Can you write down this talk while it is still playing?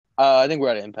I think we're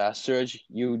at an impasse. Suraj,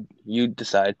 you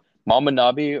decide. Mama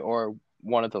Nabi or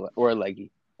one of the or a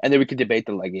leggy, and then we could debate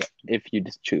the leggy if you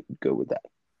just go with that.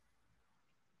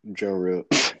 Joe Root.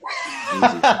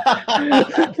 Easy.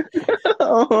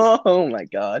 Oh my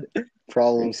God,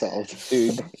 Problem solved.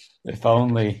 dude! If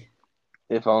only.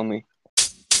 If only.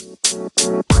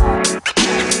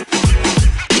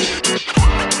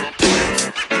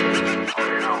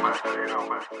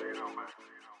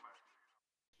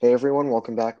 Hey everyone,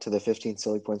 welcome back to the 15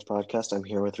 Silly Points podcast. I'm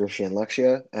here with Rishi and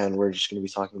Lakshya, and we're just going to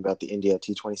be talking about the India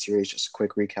T20 series, just a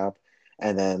quick recap,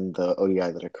 and then the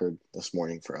ODI that occurred this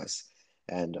morning for us.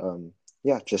 And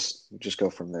yeah, just go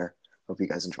from there. Hope you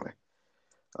guys enjoy.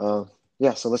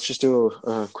 Yeah, so let's just do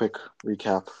a quick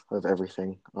recap of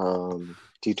everything.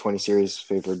 T20 series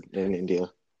favored in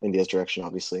India's direction,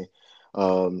 obviously.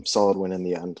 Solid win in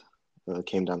the end.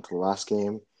 Came down to the last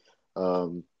game.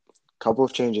 Couple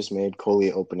of changes made.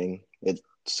 Kohli opening. It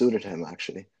suited him,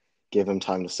 actually. Gave him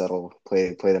time to settle,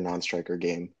 play the non-striker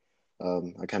game.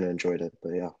 I kind of enjoyed it. But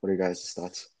yeah, what are your guys'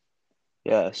 thoughts?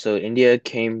 Yeah, so India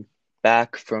came down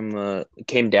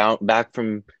back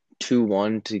from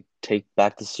 2-1 to take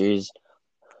back the series.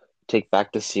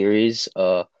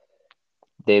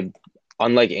 They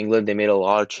unlike England, they made a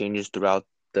lot of changes throughout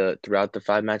the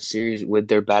five-match series with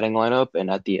their batting lineup,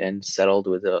 and at the end settled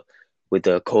with a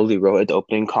Kohli Rohit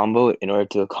opening combo in order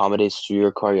to accommodate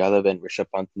Surya Kumar Yadav and Rishabh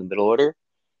Pant in the middle order,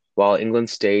 while England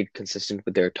stayed consistent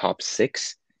with their top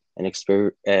six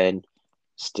and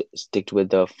sticked with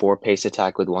the four pace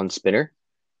attack with one spinner.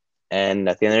 And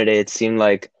at the end of the day, it seemed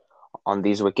like on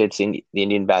these wickets, the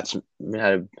Indian batsmen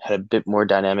had a bit more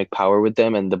dynamic power with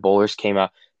them, and the bowlers came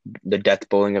out. The death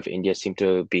bowling of India seemed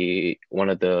to be one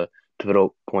of the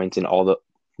pivotal points in all the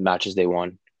matches they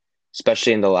won,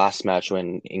 especially in the last match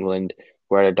when England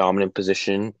were at a dominant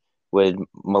position with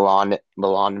Milan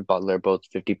and Butler both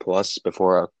 50 plus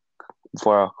before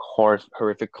a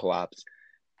horrific collapse.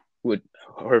 With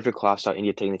horrific collapse out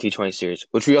India taking the T20 series,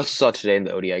 which we also saw today in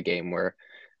the ODI game where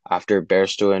after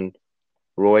Bairstow and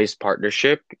Roy's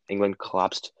partnership, England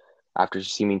collapsed after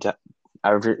seeming to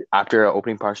after an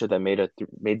opening partnership that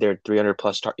made their 300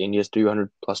 plus India's 300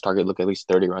 plus target look at least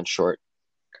 30 runs short.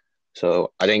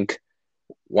 So I think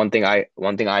one thing I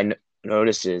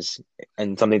notice is,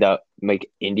 and something that make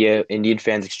Indian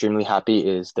fans extremely happy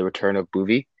is the return of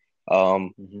Bhuvi.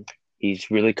 Um, Hmm.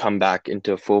 he's really come back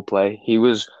into full play. He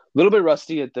was a little bit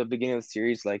rusty at the beginning of the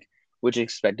series, like which you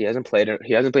expect. He hasn't played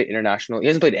international. He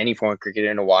hasn't played any foreign cricket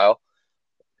in a while,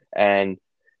 and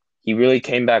he really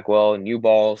came back well. New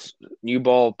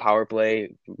ball power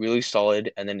play, really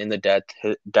solid, and then in the depth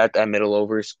at middle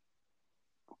overs,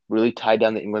 really tied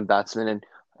down the England batsmen and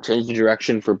changed the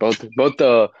direction for both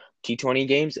the T20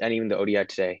 games and even the ODI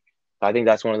today. I think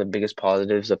that's one of the biggest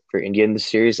positives for India in the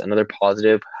series. Another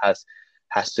positive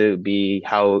has to be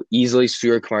how easily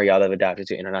Surya Kumar Yadav adapted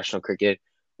to international cricket.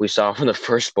 We saw from the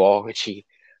first ball, which he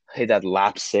hit that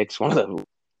lap six, one of the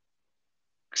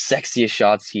sexiest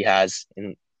shots he has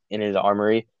in his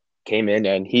armory, came in,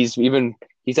 and he's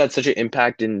had such an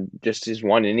impact in just his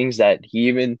one innings that he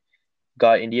even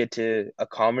got India to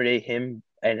accommodate him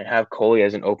and have Kohli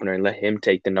as an opener and let him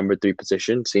take the number three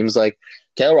position. Seems like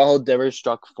KL Rahul never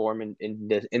struck form in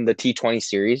the T20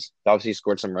 series. Obviously, he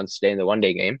scored some runs today in the one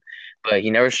day game, but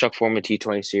he never struck form in the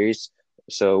T20 series.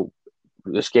 So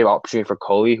this gave opportunity for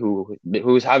Kohli, who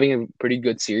was having a pretty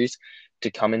good series, to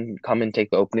come and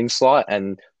take the opening slot,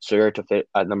 and Sawyer to fit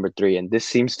at number three. And this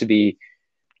seems to be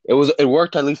it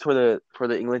worked at least for the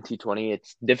England T20.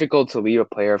 It's difficult to leave a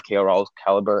player of KL Rahul's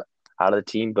caliber out of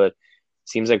the team, but it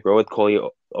seems like Rohit Kohli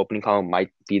opening column might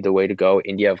be the way to go.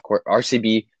 India, of course,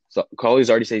 RCB. So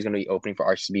Kohli's already said he's going to be opening for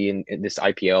RCB in this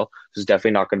IPL. So it's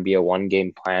definitely not going to be a one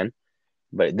game plan.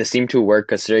 But this seemed to work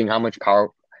considering how much power.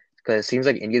 Because it seems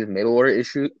like India's middle order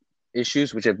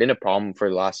issues, which have been a problem for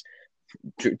the last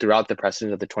throughout the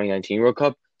precedent of the 2019 World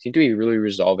Cup, seem to be really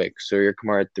resolving. Surya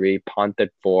Kumar at three, Pant at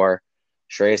four,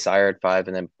 Shreyas Iyer at five,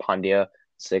 and then Pandya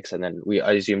six, and then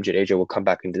I assume Jadeja will come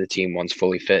back into the team once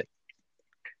fully fit.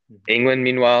 Hmm. England,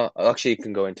 meanwhile, actually, you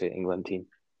can go into England team.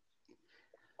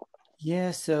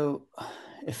 Yeah, so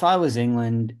if I was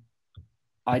England,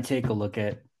 I'd take a look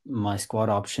at my squad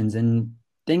options and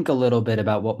think a little bit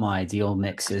about what my ideal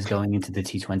mix is going into the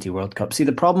T20 World Cup. See,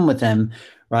 the problem with them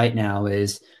right now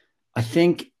is I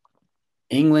think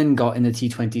England got in the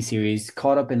T20 series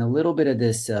caught up in a little bit of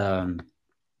this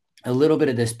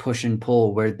push and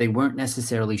pull where they weren't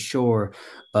necessarily sure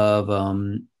of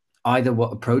either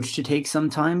what approach to take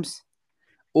sometimes,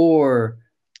 or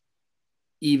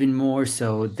even more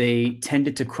so, they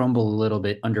tended to crumble a little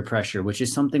bit under pressure, which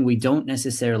is something we don't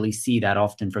necessarily see that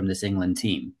often from this England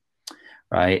team.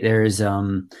 right?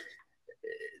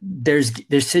 There's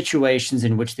situations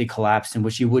in which they collapse in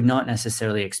which you would not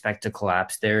necessarily expect to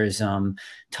collapse. There's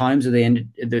times where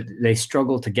they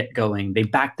struggle to get going. They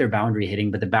backed their boundary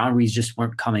hitting, but the boundaries just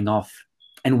weren't coming off.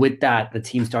 And with that, the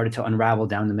team started to unravel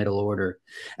down the middle order.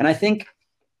 And I think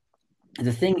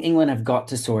the thing England have got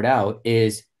to sort out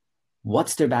is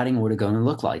what's their batting order going to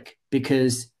look like?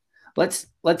 Because there's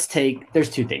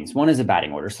two things. One is a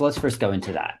batting order. So let's first go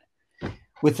into that.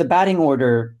 With the batting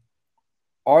order,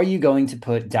 are you going to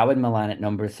put Dawid Malan at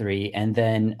number 3, and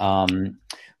then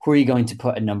who are you going to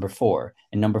put at number 4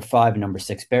 and number 5 and number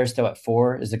 6? Bairstow at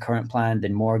 4 is the current plan.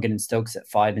 Then Morgan and Stokes at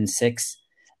 5 and 6,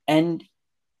 and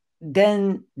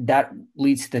then that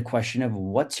leads to the question of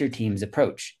what's your team's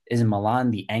approach? Is Malan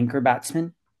the anchor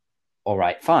batsman? All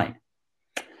right, fine.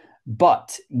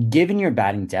 But given your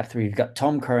batting depth, where you've got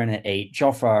Tom Curran at 8,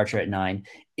 Jofra Archer at 9,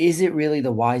 is it really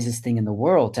the wisest thing in the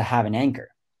world to have an anchor?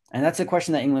 And that's a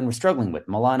question that England was struggling with.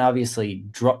 Malan obviously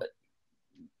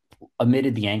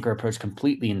omitted the anchor approach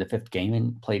completely in the 5th game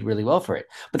and played really well for it.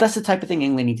 But that's the type of thing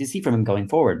England need to see from him going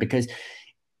forward, because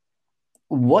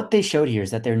what they showed here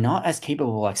is that they're not as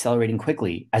capable of accelerating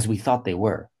quickly as we thought they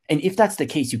were. And if that's the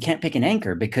case, you can't pick an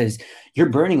anchor because you're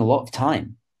burning a lot of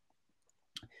time.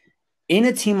 In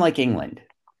a team like England,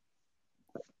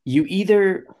 you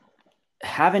either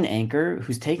have an anchor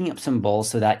who's taking up some balls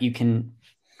so that you can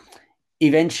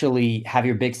eventually have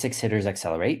your big 6 hitters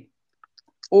accelerate,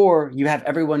 or you have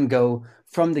everyone go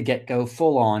from the get-go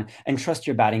full on and trust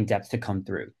your batting depth to come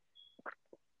through.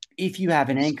 If you have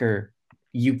an anchor,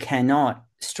 you cannot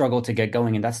struggle to get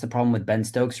going, and that's the problem with Ben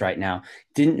Stokes right now.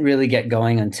 Didn't really get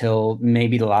going until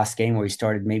maybe the last game where he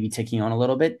started maybe ticking on a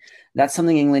little bit. That's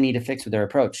something England need to fix with their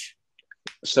approach.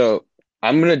 So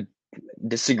I'm going to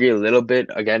disagree a little bit.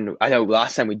 Again, I know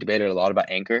last time we debated a lot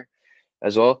about anchor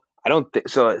as well. I don't think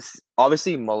so. It's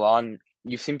obviously Malan,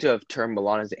 you seem to have termed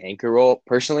Malan as the anchor role.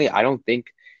 Personally, I don't think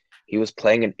he was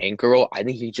playing an anchor role. I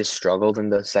think he just struggled in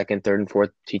the 2nd, 3rd, and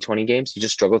 4th T20 games. He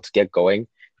just struggled to get going.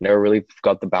 Never really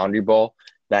got the boundary ball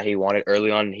that he wanted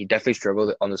early on. He definitely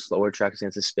struggled on the slower tracks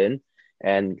against the spin.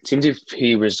 And it seems if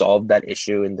he resolved that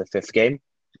issue in the 5th game,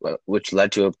 which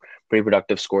led to a pretty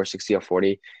productive score,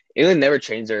 60-40. England never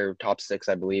changed their top 6,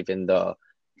 I believe, in the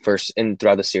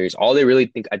throughout the series. All they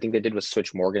really I think they did was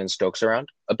switch Morgan and Stokes around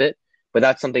a bit, but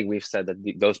that's something we've said that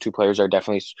those 2 players are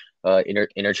definitely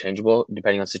interchangeable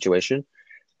depending on situation.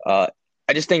 I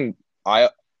just think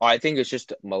I think it's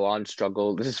just Malan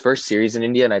struggled. This is his first series in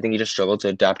India, and I think he just struggled to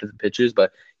adapt to the pitches,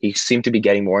 but he seemed to be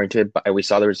getting more into it. But we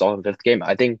saw the result in the 5th game.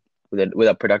 I think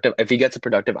if he gets a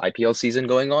productive IPL season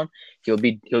going on, he'll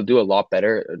do a lot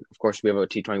better. Of course, we have a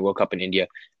T20 World Cup in India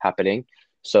happening.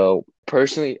 So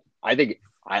personally, I think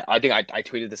I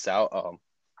tweeted this out.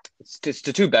 It's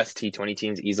the 2 best T20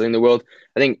 teams easily in the world.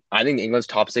 I think England's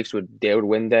top 6 would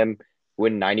win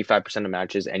 95% of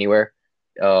matches anywhere.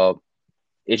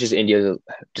 It's just India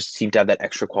just seem to have that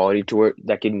extra quality to it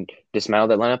that can dismantle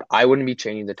that lineup. I wouldn't be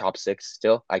changing the top 6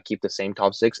 still. I keep the same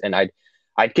top 6, and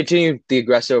I'd continue the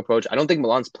aggressive approach. I don't think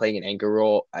Malan's playing an anchor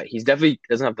role. He's definitely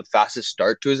doesn't have the fastest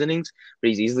start to his innings, but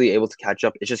he's easily able to catch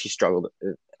up. It's just he struggled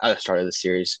at the start of the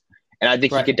series. And I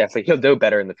think he'll do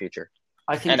better in the future.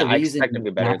 I think the reason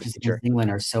matches against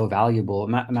England are so valuable,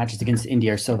 matches against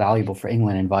India are so valuable for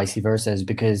England and vice versa, is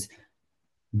because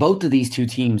both of these 2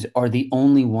 teams are the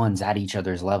only ones at each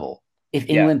other's level. If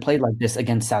England played like this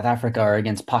against South Africa or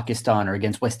against Pakistan or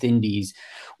against West Indies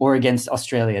or against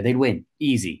Australia, they'd win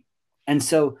easy. And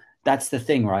so that's the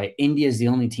thing, right? India is the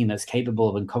only team that's capable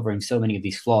of uncovering so many of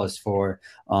these flaws for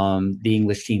the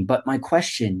English team. But my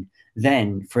question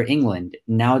then for England,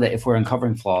 now that if we're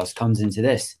uncovering flaws, comes into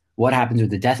this: what happens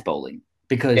with the death bowling?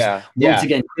 Because once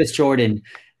again, Chris Jordan,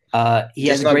 he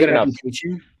has a great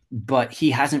reputation, but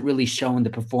he hasn't really shown the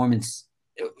performance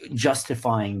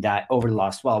justifying that over the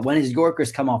last while. When his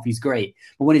Yorkers come off, he's great,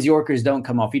 but when his Yorkers don't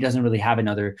come off, he doesn't really have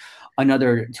another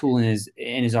tool in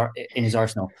his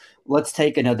arsenal. Let's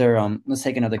take another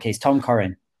case. Tom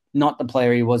Curran, not the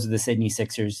player he was with the Sydney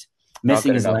Sixers,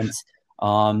 missing his lengths.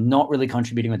 Not really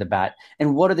contributing with the bat.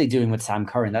 And what are they doing with Sam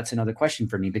Curran? That's another question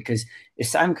for me, because if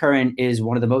Sam Curran is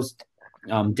one of the most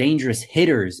dangerous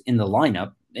hitters in the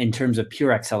lineup in terms of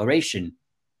pure acceleration,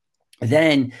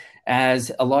 then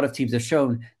as a lot of teams have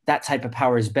shown, that type of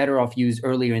power is better off used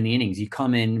earlier in the innings. You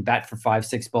come in, bat for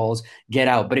 5-6 balls, get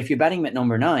out. But if you're batting him at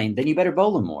number 9, then you better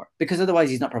bowl him more, because otherwise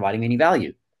he's not providing any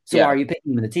value. So why are you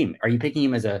picking him in the team? Are you picking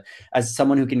him as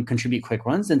someone who can contribute quick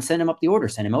runs? Then send him up the order,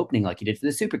 send him opening like you did for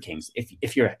the Super Kings.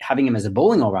 If you're having him as a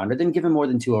bowling all-rounder, then give him more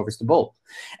than 2 overs to bowl.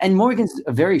 And Morgan's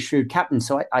a very shrewd captain,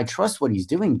 so I trust what he's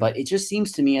doing, but it just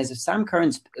seems to me as if Sam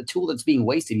Curran's a tool that's being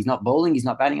wasted. He's not bowling, he's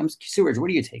not batting. Suraj, what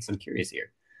are your takes? I'm curious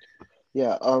here.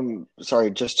 Yeah,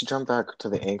 sorry, just to jump back to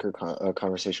the anchor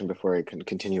conversation before I can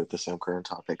continue with the Sam Curran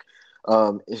topic.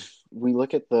 If we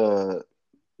look at the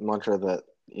mantra that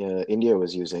India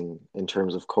was using in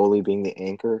terms of Kohli being the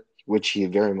anchor, which he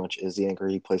very much is the anchor.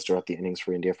 He plays throughout the innings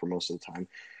for India for most of the time.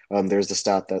 There's the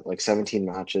stat that like 17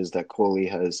 matches that Kohli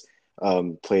has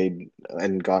played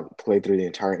through the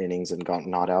entire innings and got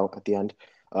not out at the end.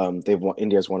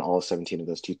 India's won all 17 of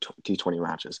those T20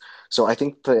 matches. So I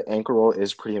think the anchor role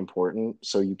is pretty important.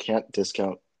 So you can't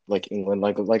discount like England.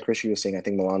 Like Rishi was saying, I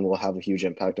think Milan will have a huge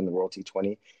impact in the World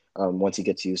T20. Once he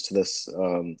gets used to this,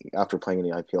 after playing in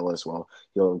the IPL as well,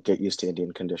 he'll get used to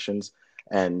Indian conditions,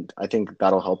 and I think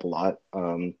that'll help a lot.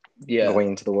 Going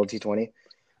into the World T20.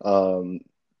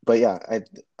 But yeah,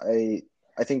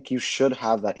 I think you should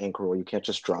have that anchor role. You can't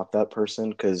just drop that person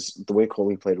because the way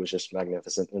Kohli played was just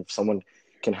magnificent. If someone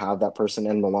can have that person,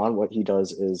 and Milan, what he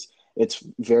does is it's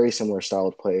very similar style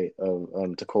of play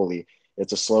to Kohli.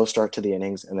 It's a slow start to the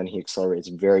innings, and then he accelerates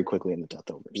very quickly in the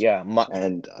death overs. Yeah,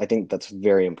 and I think that's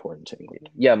very important to England.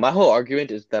 Yeah, my whole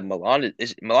argument is that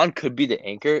Milan could be the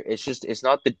anchor. It's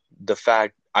not the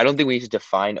fact. I don't think we need to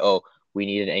define. Oh, we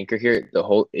need an anchor here.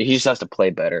 He just has to play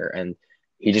better, and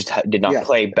he just did not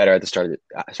play better at the start of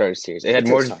the series. It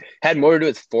had more to do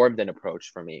with form than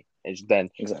approach for me,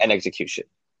 and execution.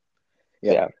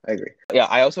 Yeah, I agree. Yeah,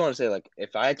 I also want to say like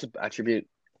if I had to attribute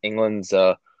England's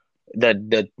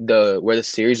the where the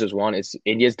series was won, it's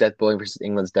India's death bowling versus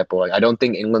England's death bowling. I don't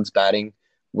think England's batting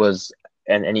was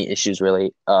and any issues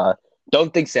really.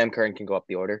 Don't think Sam Curran can go up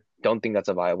the order. Don't think that's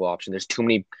a viable option. There's too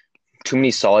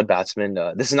many solid batsmen.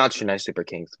 This is not Chennai Super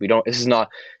Kings. This is not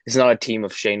a team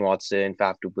of Shane Watson,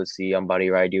 Faf du Plessis, Ambati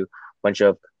Rayudu, bunch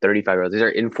of 35-year-olds. These are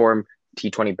informed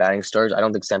T20 batting stars. I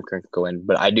don't think Sam Curran can go in,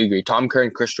 but I do agree. Tom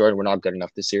Curran, Chris Jordan were not good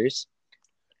enough this series.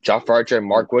 Jofra Archer and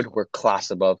Mark Wood were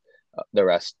class above the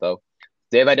rest, though.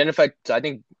 They have identified, so I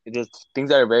think there's things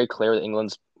that are very clear with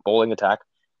England's bowling attack.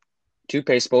 2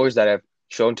 pace bowlers that have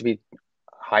shown to be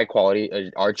high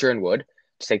quality, Archer and Wood.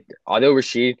 Just like Adil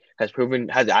Rashid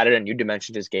has added a new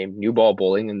dimension to his game, new ball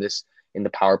bowling in the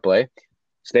power play.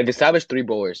 So they've established 3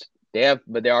 bowlers.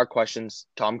 But there are questions.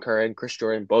 Tom Curran, Chris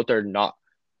Jordan, both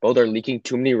are leaking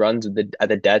too many runs at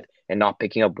the death and not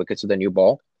picking up wickets with a new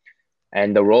ball.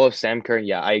 And the role of Sam Curran,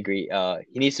 yeah, I agree.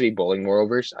 He needs to be bowling more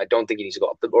overs. I don't think he needs to go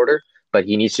up the order, but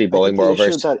he needs to be bowling more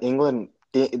overs.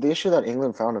 The issue that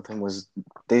England found with him was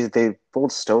they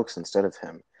bowled Stokes instead of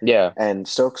him. Yeah. And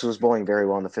Stokes was bowling very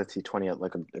well in the 50-20 at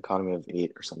like an economy of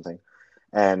 8 or something.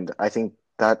 And I think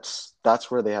that's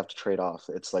where they have to trade off.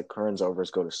 It's like Curran's overs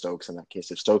go to Stokes in that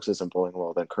case. If Stokes isn't bowling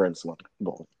well, then Curran's not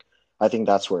bowling. I think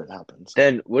that's where it happens.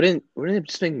 Then wouldn't it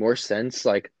just make more sense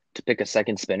like to pick a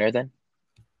second spinner than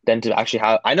to actually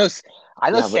have I know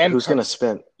Sam who's going to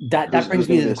spin? That brings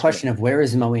me to the question of where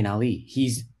is Moeen Ali?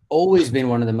 He's always been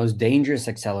one of the most dangerous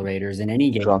accelerators in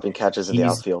any game. Dropping catches in the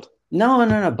outfield.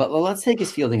 No. But let's take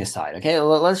his fielding aside. Okay,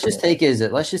 let's just take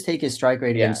his strike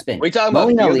rate and spin. We're talking about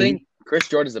fielding. Chris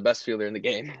Jordan is the best fielder in the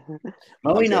game.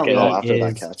 Moeen Ali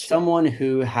is someone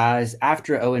who has,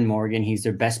 after Owen Morgan, he's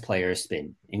their best player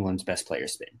spin, England's best player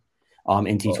spin,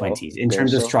 in T20s in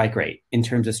terms of strike rate.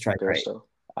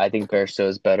 I think Bairstow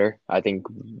is better. I think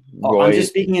I'm just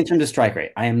speaking in terms of strike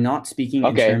rate. I am not speaking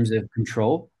in terms of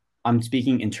control. I'm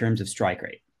speaking in terms of strike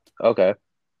rate. Okay.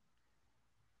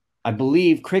 I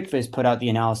believe Crickfist put out the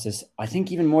analysis. I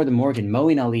think even more than Morgan,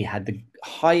 Moeen Ali had the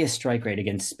highest strike rate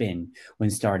against spin when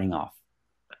starting off.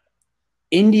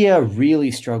 India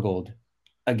really struggled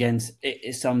against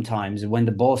it sometimes when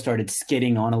the ball started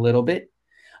skidding on a little bit.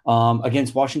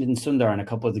 Against Washington Sundar in a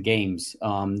couple of the games,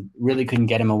 really couldn't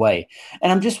get him away.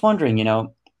 And I'm just wondering,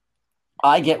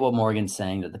 I get what Morgan's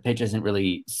saying, that the pitch isn't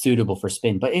really suitable for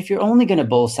spin. But if you're only going to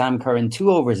bowl Sam Curran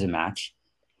 2 overs a match,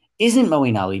 isn't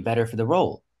Moeen Ali better for the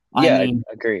role? Yeah, I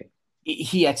agree.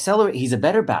 He's a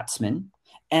better batsman.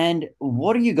 And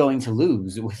what are you going to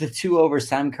lose with the 2 overs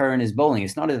Sam Curran is bowling?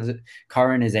 It's not as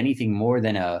Curran is anything more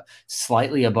than a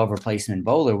slightly above replacement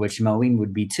bowler, which Moeen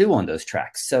would be too on those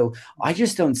tracks. So I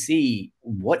just don't see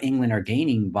what England are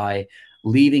gaining by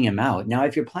leaving him out. Now,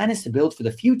 if your plan is to build for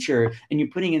the future and you're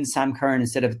putting in Sam Curran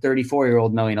instead of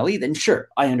 34-year-old Moeen Ali, then sure,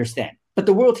 I understand. But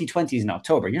the World T20 is in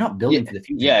October. You're not building for the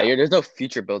future. Yeah, there's no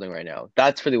future building right now.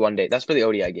 That's for the one day. That's for the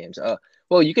ODI games.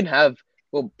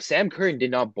 Sam Curran did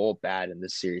not bowl bad in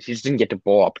this series. He just didn't get to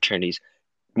bowl opportunities.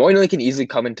 Moeen Ali can easily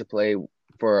come into play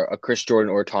for a Chris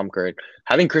Jordan or Tom Curran.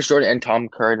 Having Chris Jordan and Tom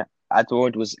Curran at the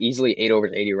moment was easily 8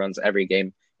 overs, 80 runs every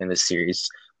game in this series.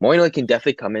 Moeen Ali can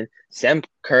definitely come in. Sam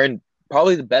Curran,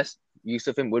 probably the best use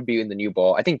of him would be in the new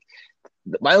ball. I think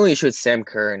my only issue with Sam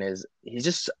Curran is he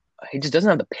just doesn't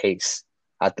have the pace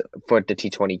for the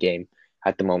T20 game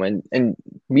at the moment. And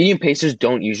medium pacers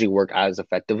don't usually work as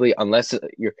effectively unless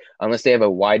they have a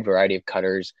wide variety of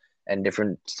cutters and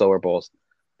different slower balls.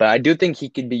 But I do think he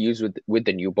could be used with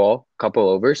the new ball, couple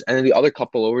overs, and then the other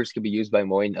couple overs could be used by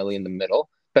Moeen Ali in the middle,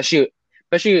 especially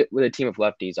with a team of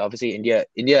lefties. Obviously, India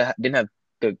didn't have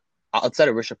the outside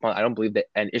of Rishabh Pant. I don't believe that,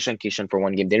 and Ishan Kishan for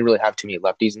one game, they didn't really have too many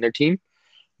lefties in their team.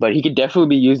 But he could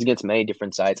definitely be used against many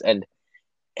different sides, and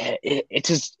it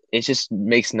just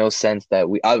makes no sense that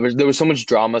there was so much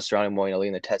drama surrounding Moeen Ali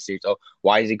in the Test series. Oh,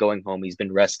 why is he going home? He's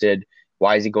been rested.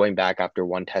 Why is he going back after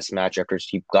one Test match after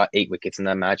he got 8 wickets in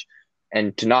that match?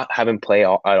 And to not have him play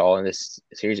at all in this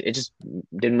series, it just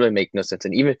didn't really make no sense.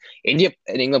 And even India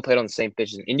and England played on the same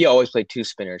pitches. And India always played 2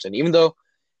 spinners. And even though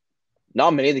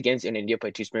not many of the games in India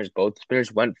played 2 spinners, both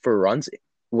spinners went for runs.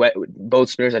 Both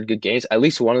spinners had good games. At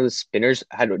least one of the spinners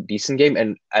had a decent game,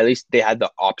 and at least they had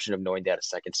the option of knowing they had a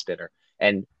second spinner.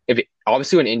 And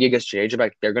obviously when India gets Jadeja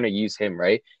back, they're going to use him,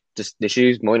 right? They should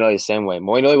use Moeen Ali the same way.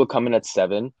 Moeen Ali will come in at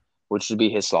 7, which should be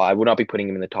his slot. I would not be putting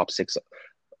him in the top 6,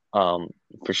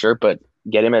 for sure. But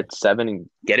get him at 7 and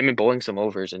get him in bowling some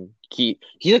overs. And he's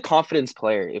a confidence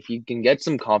player. If you can get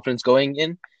some confidence going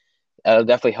in, it'll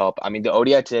definitely help. I mean, the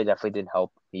ODI today definitely didn't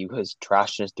help. He was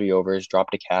trashed in his 3 overs,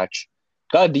 dropped a catch.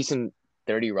 Got a decent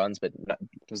 30 runs, but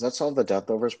does that solve the death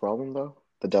overs problem though?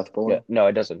 The death bowling? Yeah, no,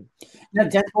 it doesn't. The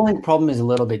death bowling problem is a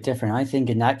little bit different. I think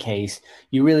in that case,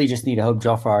 you really just need to hope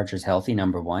Jofra Archer's healthy,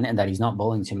 number one, and that he's not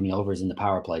bowling too many overs in the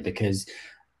power play, because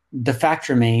the fact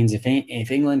remains, if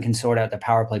England can sort out the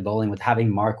power play bowling with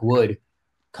having Mark Wood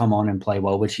come on and play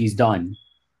well, which he's done,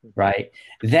 right,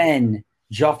 then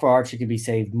Jofra Archer could be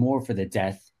saved more for the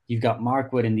death. You've got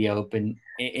Mark Wood in the open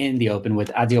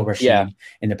with Adil Rashid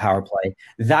in the power play.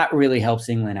 That really helps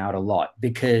England out a lot,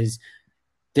 because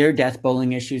their death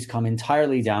bowling issues come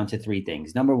entirely down to 3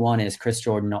 things. Number 1 is Chris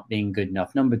Jordan not being good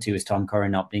enough. Number 2 is Tom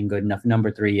Curran not being good enough. Number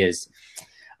 3 is,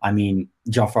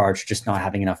 Jofra Archer just not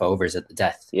having enough overs at the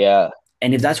death. Yeah.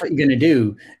 And if that's what you're going to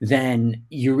do, then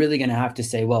you're really going to have to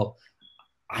say, well,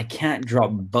 I can't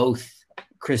drop both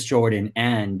Chris Jordan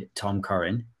and Tom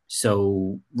Curran.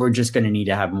 So we're just going to need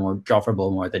to have more Jofra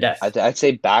bowl more at the death. I'd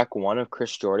say back 1 of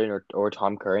Chris Jordan or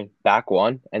Tom Curran, back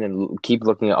 1, and then keep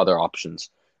looking at other options.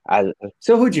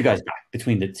 So who'd you guys back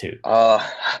between the 2? I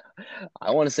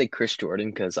want to say Chris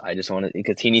Jordan because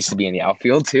he needs to be in the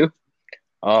outfield too.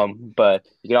 But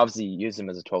you could obviously use him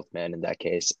as a 12th man in that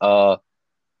case. I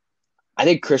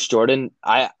think Chris Jordan.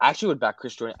 I actually would back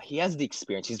Chris Jordan. He has the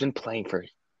experience. He's been playing for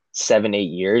 7-8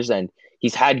 years, and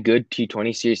he's had good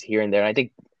T20 series here and there. And I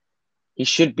think he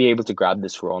should be able to grab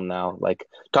this role now. Like,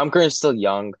 Tom Curran is still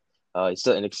young. He's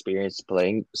still inexperienced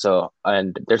playing.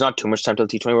 And there's not too much time till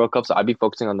the T20 World Cup, so I'd be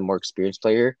focusing on the more experienced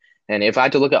player. And if I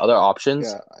had to look at other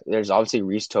options, there's obviously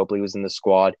Reese Topley was in the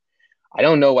squad. I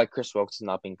don't know why Chris Wilkes is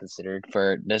not being considered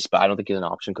for this, but I don't think he's an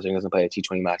option because he doesn't play a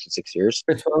T20 match in 6 years.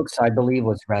 Chris Wilkes, I believe,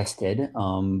 was rested,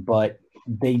 but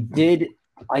they did –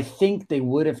 I think they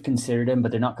would have considered him,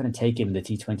 but they're not going to take him in the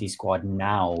T20 squad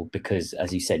now because,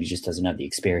 as you said, he just doesn't have the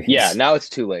experience. Yeah, now it's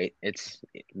too late. It's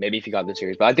maybe if he got the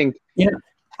series, but I think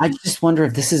I just wonder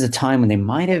if this is a time when they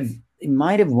might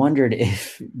have wondered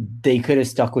if they could have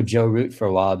stuck with Joe Root for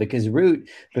a while, because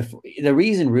the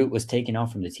reason Root was taken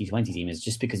off from the T20 team is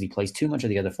just because he plays too much of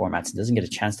the other formats and doesn't get a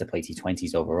chance to play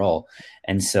T20s overall.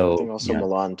 And so I think also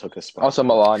Milan took a spot. Also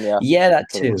Milan, yeah. Yeah, that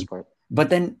too.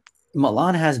 But then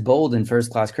Milan has bowled in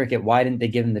first-class cricket. Why didn't they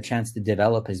give him the chance to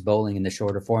develop his bowling in the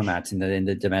shorter formats in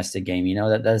the domestic game?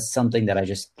 That's something that I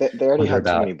just they already have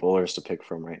too many bowlers to pick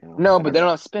from right now. No, but they don't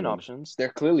have spin options. They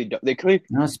clearly don't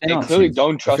trust. If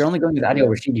you're only going with Adil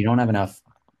Rashid, you don't have enough.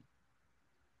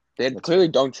 They clearly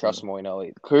don't trust Moeen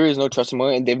Ali. Clearly, there's no trust in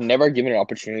Moeen, and they've never given an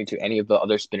opportunity to any of the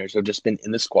other spinners who have just been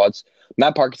in the squads.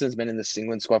 Matt Parkinson's been in the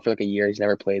England squad for like a year. He's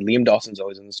never played. Liam Dawson's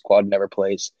always in the squad, never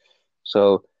plays.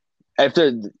 So I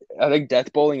think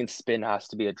death bowling and spin has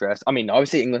to be addressed. I mean,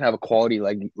 obviously England have a quality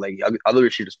like Adil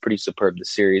Rashid is pretty superb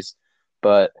this series,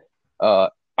 but I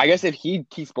guess if he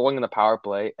keeps bowling in the power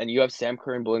play and you have Sam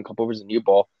Curran bowling a couple overs in the new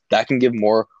ball, that can give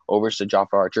more overs to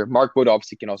Jofra Archer. Mark Wood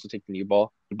obviously can also take the new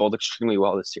ball. He bowled extremely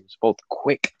well this series, both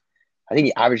quick. I think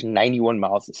he averaged 91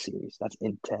 miles this series. That's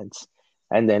intense.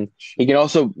 And then he's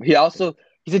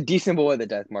a decent bowler at the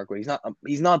death, Mark Wood.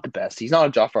 He's not the best. He's not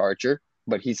a Jofra Archer,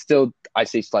 but he's still, I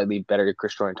say, slightly better than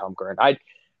Chris Jordan and Tom Curran.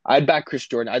 I'd back Chris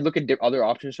Jordan. I'd look at other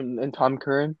options from Tom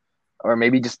Curran. or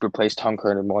maybe just replace Tom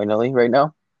Curran and Moeen Ali right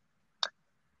now.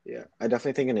 Yeah, I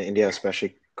definitely think in India,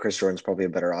 especially Chris Jordan's probably a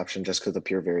better option just because of the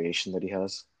pure variation that he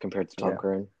has compared to Tom Yeah.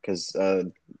 Curran. Because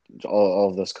all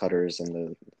of those cutters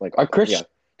and the Chris,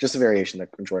 just the variation that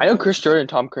I Jordan know has. Chris Jordan and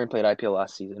Tom Curran played IPL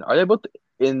last season. Are they both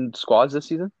in squads this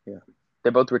season? Yeah.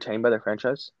 They're both retained by their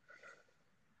franchise?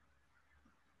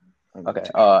 I'm not Okay.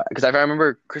 too sure. Because if I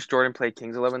remember Chris Jordan played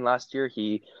Kings 11 last year,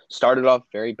 he started off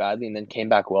very badly and then came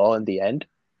back well in the end.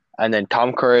 And then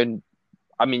Tom Curran,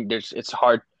 I mean, it's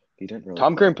hard. He didn't really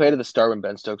Tom play Curran that played well. at the start when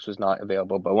Ben Stokes was not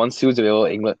available, but once he was available,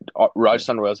 England,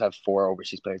 Rajasthan Royals have 4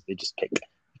 overseas players. They just pick.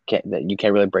 You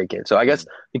can't really break it. So I guess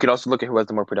you could also look at who has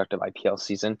the more productive IPL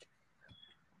season.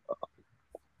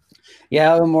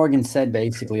 Yeah, Morgan said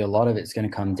basically a lot of it's going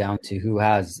to come down to who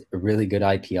has a really good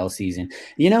IPL season.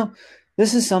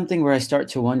 This is something where I start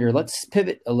to wonder, let's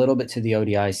pivot a little bit to the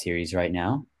ODI series right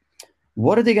now.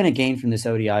 What are they going to gain from this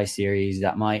ODI series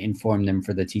that might inform them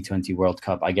for the T20 World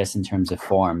Cup, I guess, in terms of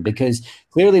form? Because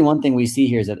clearly one thing we see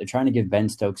here is that they're trying to give Ben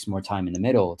Stokes more time in the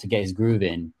middle to get his groove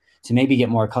in, to maybe get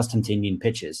more accustomed to Indian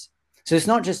pitches. So it's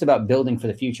not just about building for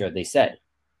the future, they said.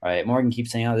 Right? Morgan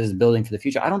keeps saying, this is building for the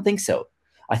future. I don't think so.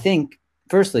 I think,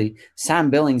 firstly, Sam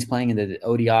Billings playing in the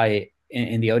ODI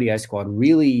in the ODI squad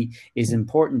really is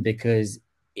important because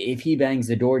if he bangs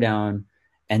the door down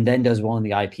and then does well in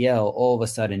the IPL, all of a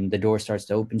sudden the door starts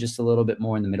to open just a little bit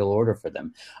more in the middle order for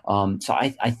them. So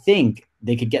I think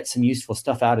they could get some useful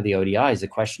stuff out of the ODIs. The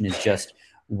question is just,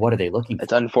 what are they looking for?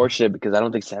 It's unfortunate because I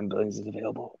don't think Sam Billings is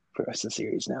available for the rest of the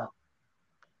series now.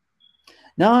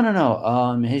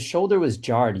 No. His shoulder was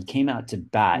jarred. He came out to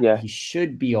bat. Yeah. He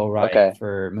should be all right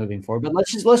for moving forward. But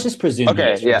let's just presume.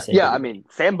 Okay. Yeah. I mean,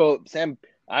 Sam.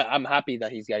 I'm happy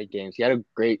that he's got games. He had a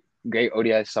great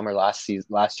ODI summer last year.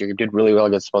 He did really well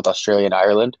against both Australia and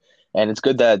Ireland, and it's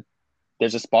good that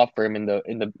there's a spot for him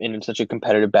in such a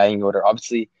competitive batting order.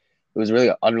 Obviously, it was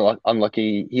really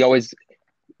unlucky. He always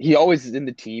is in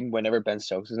the team whenever Ben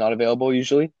Stokes is not available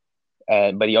usually.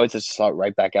 But he always has to slot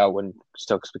right back out when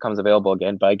Stokes becomes available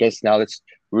again. But I guess now that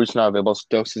Root's not available,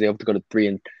 Stokes is able to go to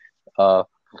 3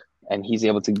 and he's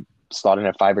able to slot in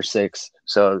at 5 or 6.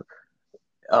 So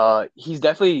he'll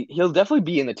definitely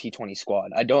be in the T20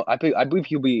 squad. I believe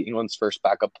he'll be England's first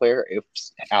backup player if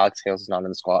Alex Hales is not in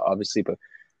the squad, obviously, but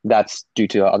that's due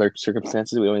to other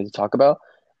circumstances we don't need to talk about.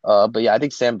 But yeah, I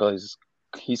think Sam Billings,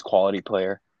 he's quality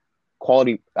player,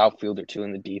 quality outfielder too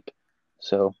in the deep.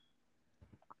 So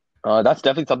that's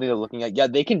definitely something they're looking at. Yeah,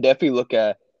 they can definitely look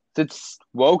at, since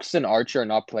Wokes and Archer are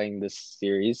not playing this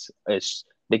series,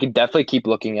 they can definitely keep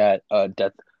looking at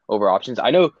depth over options.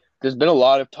 I know there's been a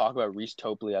lot of talk about Reece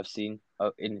Topley. I've seen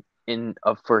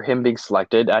for him being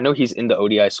selected. I know he's in the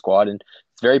ODI squad, and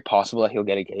it's very possible that he'll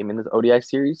get a game in the ODI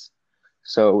series.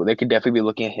 So they could definitely be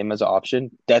looking at him as an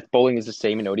option. Death bowling is the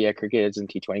same in ODI cricket as in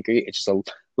T20 cricket. It just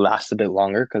lasts a bit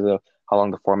longer because of how long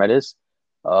the format is.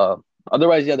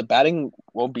 Otherwise, yeah, the batting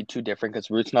won't be too different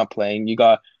because Root's not playing. You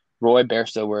got Roy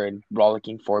Bairstow were in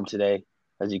rollicking form today,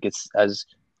 as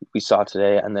we saw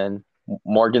today, and then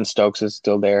Morgan Stokes is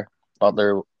still there.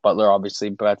 Butler obviously,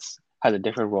 but has a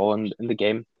different role in the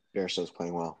game. Bairstow's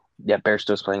playing well. Yeah,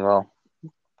 Bairstow's playing well.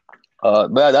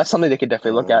 But that's something they could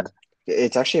definitely look at.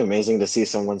 It's actually amazing to see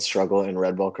someone struggle in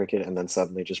red ball cricket and then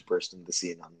suddenly just burst into the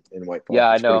scene in white ball.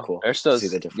 Yeah, it's I know. Pretty cool Bairstow's, to see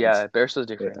the difference. Yeah, Bairstow's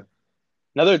different. Yeah.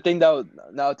 Another thing now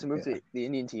to move to the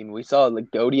Indian team, we saw like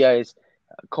the ODIs.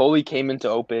 Kohli came into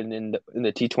open in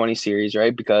the T20 series,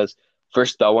 right? Because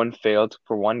first Dhawan failed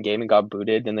for 1 game and got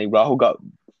booted, and then Rahul got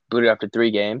booted after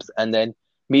 3 games, and then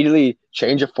immediately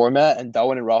changed the format, and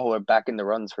Dhawan and Rahul are back in the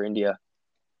runs for India.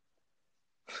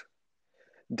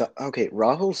 Okay,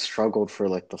 Rahul struggled for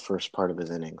like the first part of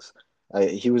his innings.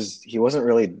 He wasn't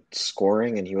really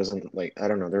scoring, and he wasn't like, I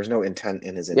don't know. There was no intent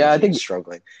in his innings. Yeah, I He think was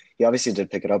struggling. He obviously did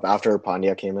pick it up after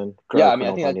Pandya came in. Yeah, I mean,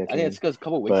 I think it's because a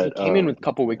couple wickets. He came in with a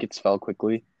couple wickets, fell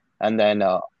quickly, and then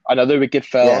another wicket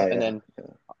fell, and then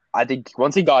I think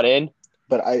once he got in.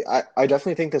 But I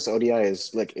definitely think this ODI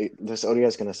is this ODI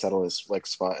is going to settle his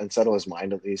spot and settle his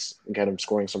mind at least, and get him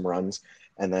scoring some runs,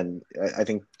 and then I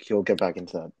think he'll get back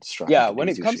into that stride. Yeah, when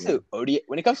it comes to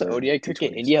ODI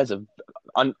cricket, India has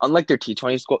unlike their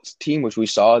T20 team, which we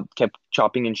saw kept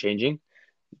chopping and changing.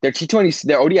 Their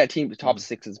ODI team, the top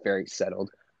 6 is very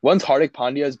settled. Once Hardik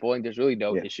Pandya is bowling, there's really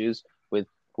no issues with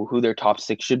who their top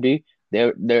 6 should be.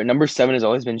 Their number 7 has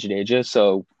always been Jadeja,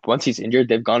 so once he's injured,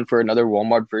 they've gone for another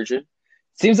Walmart version.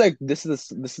 Seems like this is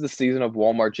the season of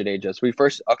Walmart Jadeja. So we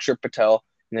first Akshar Patel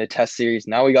in the Test series.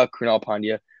 Now we got Krunal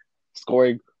Pandya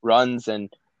scoring runs and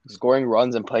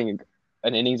playing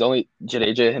an innings only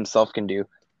Jadeja himself can do.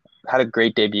 Had a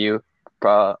great debut.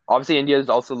 Obviously, India is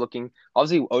also looking.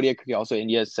 Obviously, ODI cricket also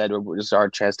India has said this is our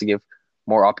chance to give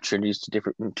more opportunities to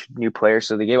new players.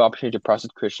 So they gave opportunity to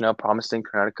Prasidh Krishna, promising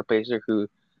Karnataka pacer, who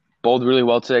bowled really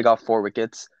well today, got 4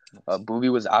 wickets. Booby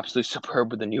was absolutely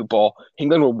superb with the new ball.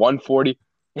 England were 140.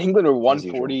 England were As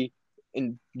usual. 140,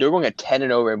 and they were going at 10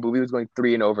 and over, and Booby was going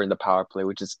 3 and over in the power play,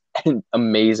 which is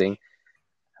amazing.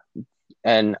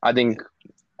 And I think,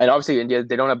 and obviously India,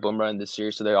 they don't have Bumrah in this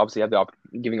series, so they obviously have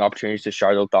giving opportunities to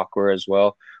Shardul Thakur as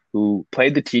well, who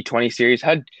played the T20 series,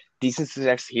 had decent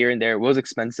success here and there. It was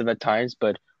expensive at times,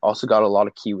 but also got a lot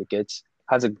of key wickets.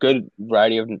 Has a good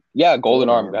variety of golden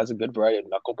arm. Has a good variety of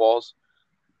knuckleballs.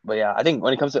 But yeah, I think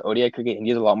when it comes to ODI cricket,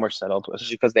 India's a lot more settled,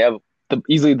 especially because they have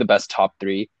easily the best top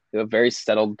three. They have a very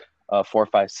settled 4,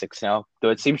 5, 6 now. Though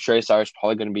it seems Shreyas Iyer is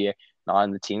probably going to be not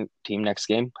in the team next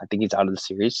game. I think he's out of the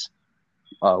series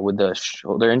with the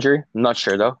shoulder injury. I'm not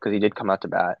sure though because he did come out to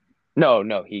bat. No,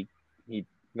 he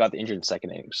got the injury in the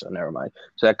second inning, so never mind.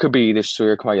 So that could be either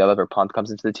Surya Kumar Yadav or Pant comes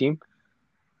into the team.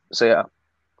 So yeah,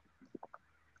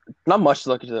 not much to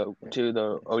look to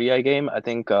the ODI game. I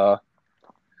think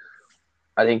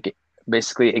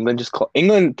basically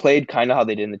England played kind of how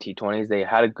they did in the T20s. They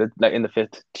had a good in the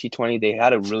fifth T20. They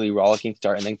had a really rollicking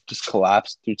start and then just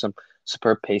collapsed through some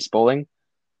superb pace bowling.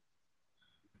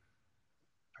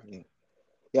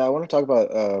 Yeah, I want to talk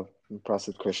about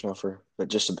Prasidh Krishna for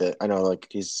just a bit. I know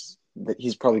he's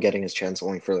probably getting his chance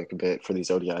only for a bit for these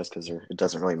ODIs because it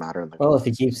doesn't really matter. Well, if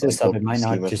he keeps this up, it might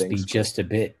not just be just a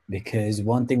bit, because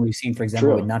one thing we've seen, for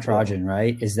example, with Natarajan,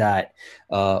 right, is that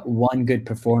one good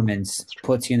performance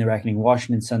puts you in the reckoning.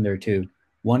 Washington Sundar too.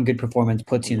 One good performance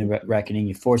puts you in the reckoning.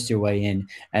 You force your way in,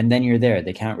 and then you're there.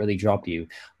 They can't really drop you.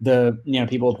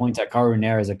 People point at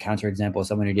Karunera as a counterexample of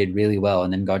someone who did really well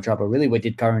and then got dropped. But really, what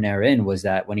did Karunera in was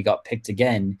that when he got picked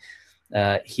again,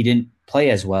 he didn't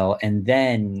play as well, and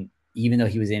then even though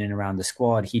he was in and around the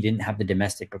squad, he didn't have the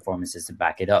domestic performances to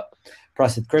back it up.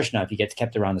 Prasidh Krishna, if he gets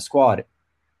kept around the squad,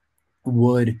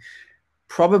 would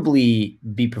probably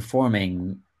be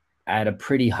performing at a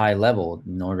pretty high level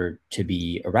in order to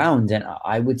be around. And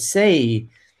I would say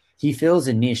he fills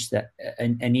a niche that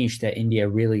India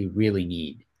really, really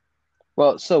need.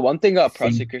 Well, so one thing about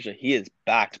Prasidh Krishna, he is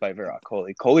backed by Virat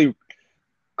Kohli. Kohli, a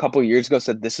couple of years ago,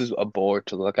 said this is a bowler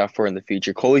to look out for in the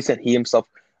future. Kohli said he himself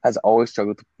has always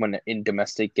struggled when in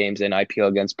domestic games in IPL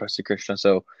against Prasidh Krishna.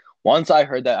 So once I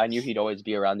heard that, I knew he'd always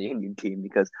be around the Indian team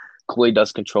because Kohli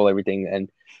does control everything,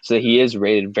 and so he is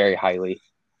rated very highly.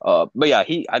 But yeah,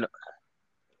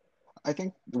 I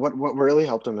think what really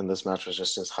helped him in this match was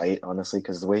just his height, honestly,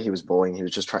 because the way he was bowling, he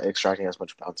was just extracting as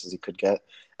much bounce as he could get,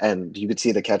 and you could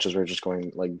see the catches were just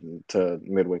going to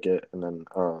mid wicket, and then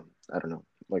I don't know.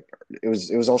 It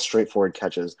was all straightforward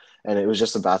catches, and it was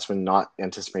just the batsman not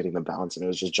anticipating the bounce, and it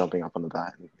was just jumping up on the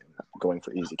bat and going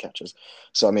for easy catches.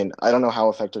 So I mean, I don't know how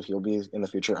effective he'll be in the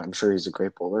future. I'm sure he's a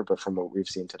great bowler, but from what we've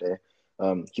seen today,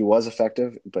 he was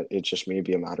effective. But it just may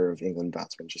be a matter of England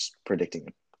batsmen just predicting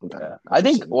it. Yeah. I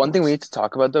think one thing we need to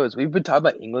talk about though is we've been talking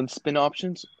about England's spin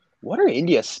options. What are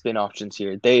India's spin options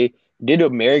here? They did a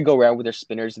merry-go-round with their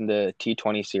spinners in the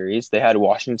T20 series. They had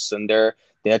Washington Sundar,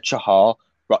 they had Chahal.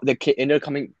 They ended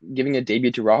up giving a debut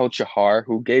to Rahul Chahar,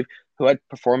 who had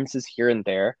performances here and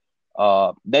there.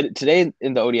 That today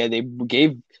in the ODI they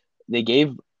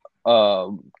gave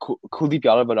Kuldeep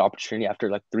Yadav an opportunity after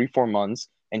 3-4 months,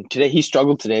 and today he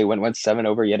struggled. Today went 7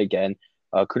 over yet again.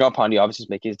 Krunal Pandya obviously is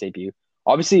making his debut.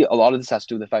 Obviously, a lot of this has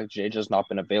to do with the fact that Jadeja has not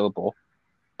been available.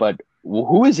 But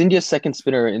who is India's second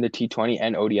spinner in the T20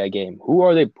 and ODI game? Who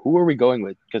are we going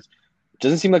with? Because it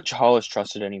doesn't seem like Chahal is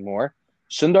trusted anymore.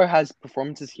 Sundar has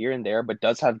performances here and there, but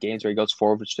does have games where he goes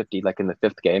 4 over 50, like in the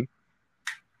 5th game.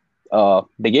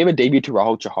 They gave a debut to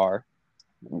Rahul Chahar.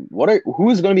 Who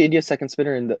is going to be India's second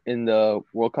spinner in the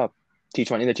World Cup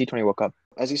T20 in the T20 World Cup?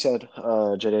 As you said,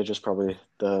 Jadeja is probably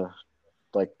the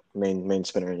main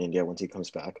spinner in India once he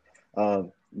comes back.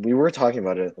 We were talking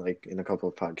about it in a couple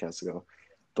of podcasts ago,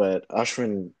 but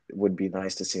Ashwin would be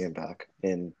nice to see him back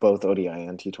in both ODI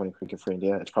and T20 cricket for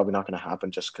India. It's probably not going to happen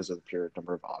just because of the pure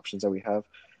number of options that we have.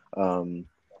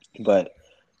 But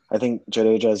I think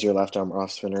Jadeja is your left-arm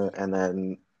off spinner, and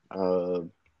then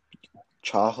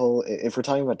Chahal. If we're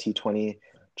talking about T20,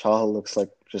 Chahal looks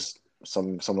like just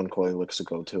someone Kohli looks to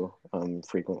go to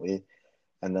frequently,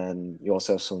 and then you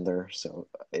also have Sundar. So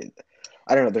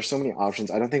I don't know. There's so many options.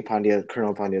 I don't think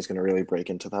Krunal Pandya is going to really break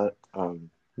into that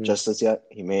just as yet.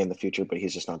 He may in the future, but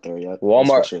he's just not there yet.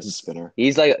 Walmart as a spinner.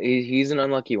 He's an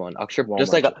unlucky one.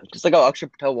 Just like how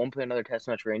Akshar Patel won't play another Test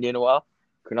match for India in a while.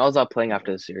 Krunal's not playing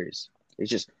after the series. He's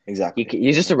just exactly.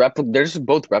 He's just a replica. They're just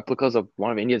both replicas of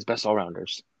one of India's best all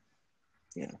rounders.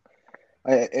 Yeah.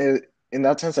 in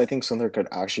that sense, I think Sundar could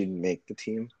actually make the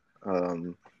team. I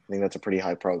think that's a pretty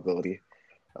high probability,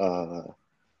 uh,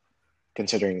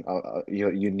 considering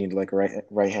you need like a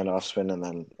right hand off spin and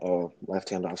then a left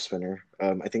hand off spinner.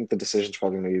 I think the decision's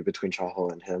probably going to be between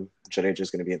Chahal and him. Jadeja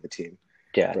is going to be in the team,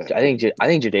 Yeah, but I think that's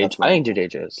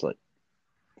Jadeja is like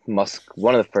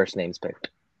one of the first names picked.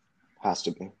 has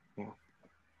to be. Yeah.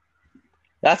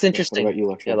 That's What interesting. about you,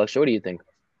 Lakshya? Yeah, Lakshya, what do you think?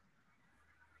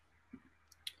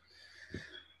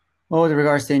 Well, with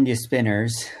regards to India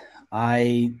spinners,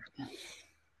 I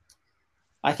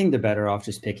think they're better off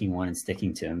just picking one and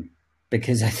sticking to him,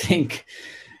 because I think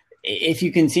if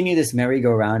you continue this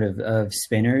merry-go-round of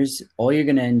spinners, all you're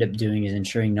going to end up doing is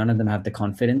ensuring none of them have the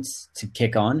confidence to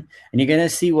kick on. And you're going to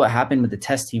see what happened with the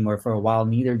test team, where for a while,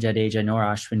 neither Jadeja nor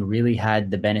Ashwin really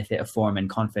had the benefit of form and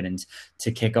confidence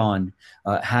to kick on,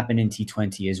 happen in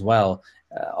T20 as well.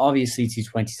 Obviously,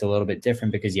 T20 is a little bit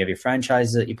different because you have your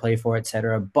franchises that you play for,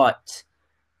 etc. But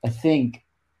I think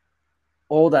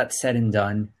all that said and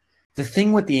done, the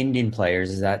thing with the Indian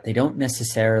players is that they don't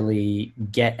necessarily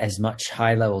get as much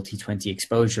high-level T20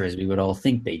 exposure as we would all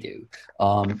think they do.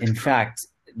 In fact,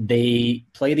 they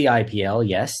play the IPL,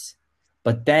 yes,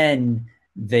 but then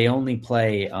they only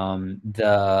play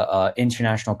the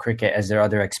international cricket as their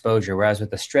other exposure. Whereas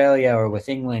with Australia or with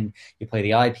England, you play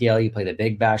the IPL, you play the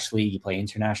Big Bash League, you play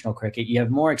international cricket. You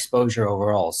have more exposure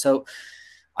overall. So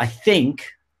I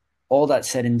think all that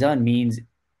said and done means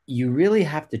you really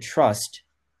have to trust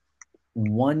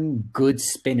one good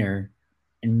spinner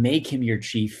and make him your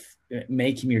chief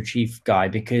guy,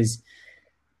 because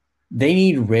they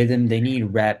need rhythm, they need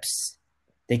reps.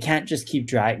 They can't just keep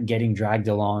getting dragged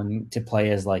along to play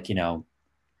as like,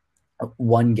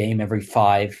 one game every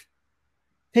 5.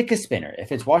 Pick a spinner.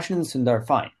 If it's Washington Sundar,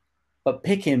 fine, but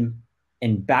pick him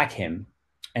and back him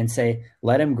and say,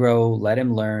 let him grow, let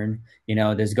him learn.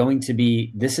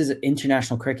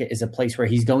 International cricket is a place where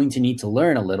he's going to need to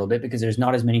learn a little bit because there's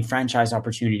not as many franchise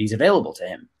opportunities available to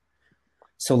him.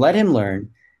 So let him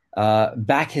learn,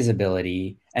 back his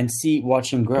ability, and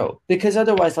watch him grow. Because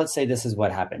otherwise, let's say this is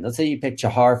what happened. Let's say you pick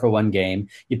Chahar for one game,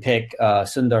 you pick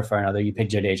Sundar for another, you pick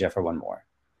Jadeja for one more.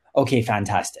 Okay,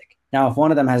 fantastic. Now, if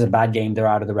one of them has a bad game, they're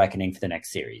out of the reckoning for the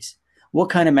next series. What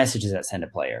kind of message does that send a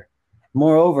player?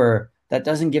 Moreover, that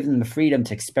doesn't give them the freedom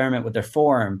to experiment with their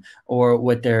form or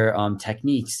with their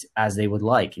techniques as they would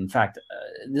like. In fact,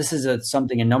 this is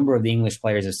something a number of the English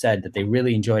players have said that they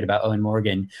really enjoyed about Owen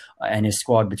Morgan and his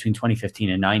squad between 2015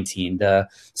 and 19. The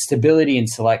stability in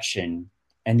selection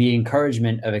and the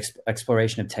encouragement of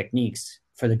exploration of techniques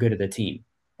for the good of the team.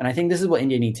 And I think this is what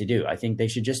India need to do. I think they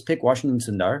should just pick Washington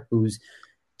Sundar, who's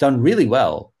done really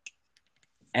well,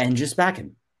 and just back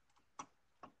him.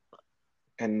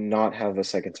 And not have a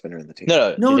second spinner in the team.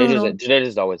 No.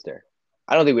 Jadeja's always there.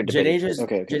 I don't think we're debating.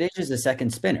 Jadeja's the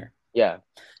second spinner. Yeah.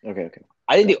 Okay.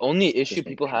 I think the only issue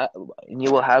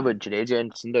you will have with Jadeja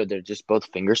and Sundar, they're just both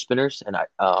finger spinners, and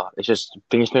it's just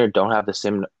finger spinner don't have the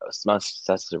same amount of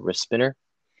success as a wrist spinner.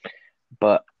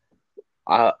 But But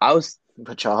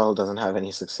Chahal doesn't have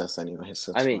any success anyway.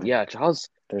 So Chahal's.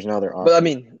 There's no other option. But I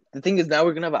mean, the thing is, now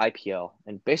we're gonna have an IPL,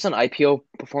 and based on IPL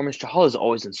performance, Chahal is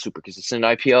always in super consistent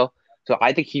in IPL. So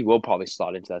I think he will probably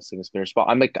slot into that single spinner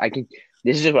spot.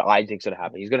 This is just what I think is going to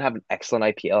happen. He's going to have an excellent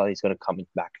IPL and he's going to come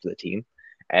back to the team.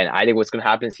 And I think what's going to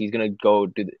happen is he's going to go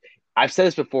I've said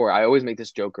this before. I always make this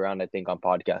joke around, I think, on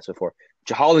podcasts before.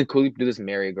 Chahal and Kuldeep do this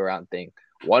merry-go-round thing.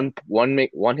 One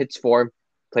hits form,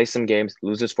 plays some games,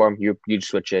 loses form, you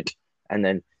switch it. And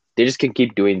then they just can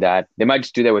keep doing that. They might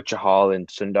just do that with Chahal and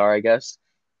Sundar, I guess.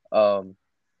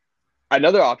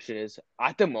 Another option is,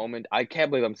 at the moment, I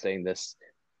can't believe I'm saying this,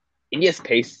 India's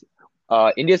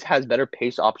has better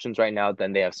pace options right now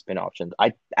than they have spin options.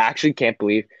 I actually can't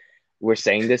believe we're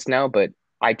saying this now, but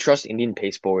I trust Indian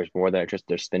pace bowlers more than I trust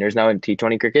their spinners now in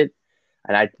T20 cricket.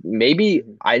 And I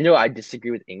know I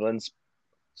disagree with England's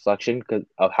selection because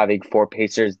of having 4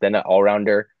 pacers, then an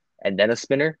all-rounder, and then a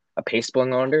spinner, a pace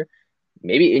bowling all-rounder.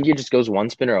 Maybe India just goes one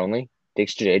spinner only,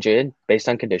 takes Jadeja in based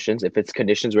on conditions. If it's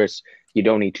conditions where you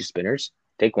don't need 2 spinners,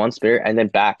 take one spinner and then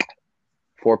back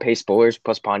 4 pace bowlers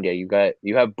plus Pandya.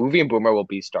 You have Bhuvi and Boomer will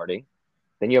be starting.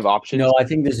 Then you have options. No, I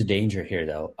think there's a danger here,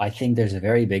 though. I think there's a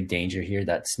very big danger here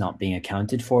that's not being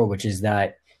accounted for, which is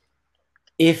that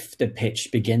if the pitch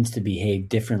begins to behave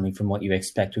differently from what you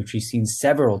expect, which we've seen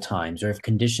several times, or if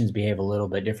conditions behave a little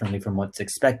bit differently from what's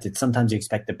expected, sometimes you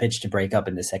expect the pitch to break up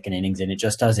in the second innings and it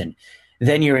just doesn't.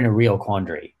 Then you're in a real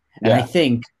quandary. And I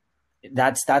think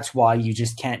that's why you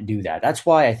just can't do that. That's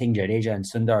why I think Jadeja and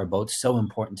Sundar are both so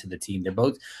important to the team.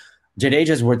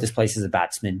 Jadeja's worth his place as a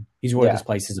batsman. He's worth his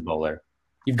place as a bowler.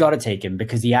 You've got to take him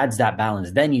because he adds that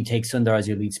balance. Then you take Sundar as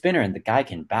your lead spinner, and the guy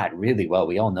can bat really well.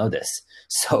 We all know this.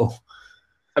 So,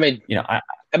 I mean, you know, I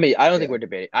don't think we're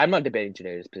debating. I'm not debating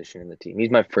Jadeja's position in the team. He's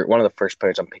one of the first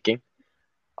players I'm picking.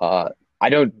 I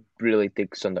don't really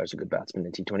think Sundar's a good batsman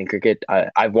in T20 cricket.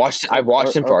 I've watched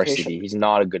him for RCB. He's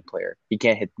not a good player. He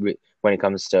can't hit when it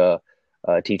comes to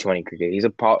T20 cricket. He's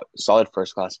a solid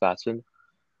first class batsman,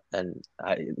 and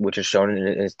which is shown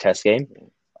in his test game.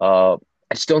 I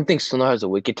just don't think Sundar has a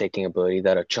wicket taking ability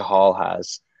that a Chahal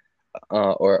has,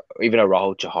 or even a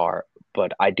Rahul Chahar.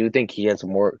 But I do think he has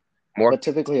more. But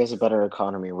typically has a better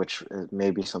economy, which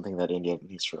may be something that India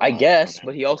needs to. I guess,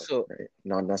 but he also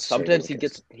not necessarily.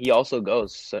 Sometimes he also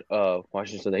goes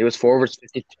Washington. He was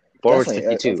 4/52,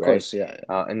 4/52, right? Course, yeah.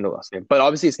 In the last game, but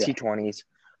obviously it's T20s.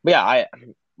 But yeah,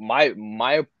 my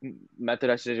method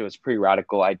I suggested was pretty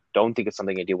radical. I don't think it's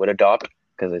something India would adopt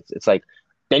because it's like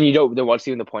then what's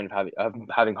even the point of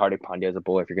having Hardik Pandya as a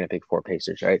bowler if you're going to pick 4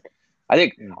 pacers, right? I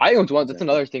think that's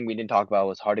another thing we didn't talk about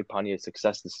was Hardik Pandya's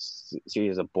success this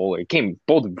series as a bowler. He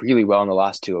bowled really well in the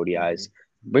last 2 ODIs.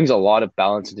 Brings a lot of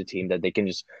balance to the team that they can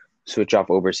just switch off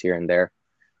overs here and there.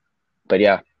 But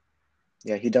yeah,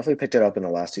 he definitely picked it up in the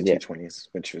last 2 T20s,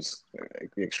 which was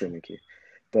extremely key.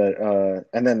 But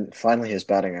and then finally his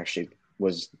batting actually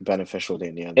was beneficial to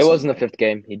India. It was in the 5th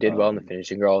game. He did well in the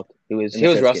finishing role. He was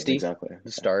rusty at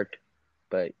the start,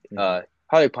 but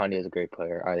Hardik Pandya is a great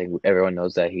player. I think everyone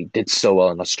knows that he did so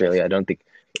well in Australia. I don't think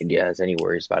India has any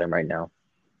worries about him right now.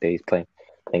 That he's playing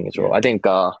his role. I think.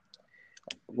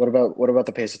 What about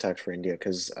the pace attacks for India?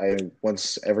 Because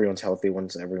once everyone's healthy,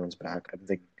 once everyone's back,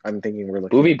 I'm thinking we're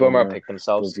looking. Bhuvi Bumrah pick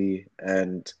themselves. Bhuvi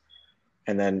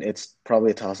and then it's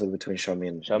probably a toss-up between Shami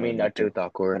and Natu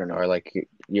Thakur. I don't know. Or like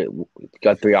you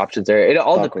got 3 options there. It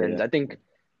all depends. Yeah.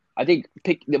 I think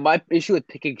my issue with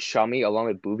picking Shami along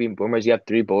with Bhuvi and Bumrah is you have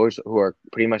 3 bowlers who are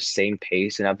pretty much same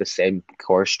pace and have the same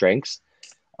core strengths.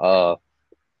 So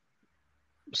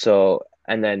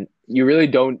and then you really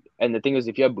don't. And the thing is,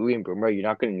 if you have Bhuvi and Bumrah, you're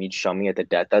not going to need Shami at the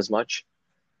death as much.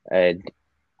 And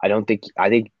I think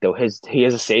though he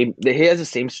has the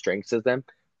same strengths as them.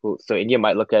 So India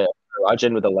might look at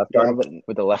Natarajan with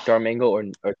the left arm angle or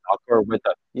Thakur with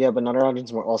the but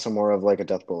Natarajan's also more of like a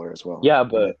death bowler as well. Yeah,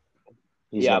 but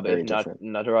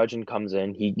Natarajan comes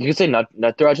in. You can say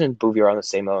Natarajan and Bhuvi are on the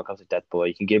same level when it comes to death bowler.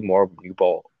 You can give more new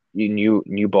ball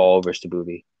overs to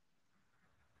Bhuvi.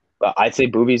 But I'd say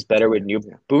Bhuvi's better with new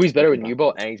ball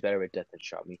and he's better with death than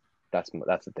Shami. That's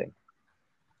the thing.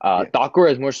 Thakur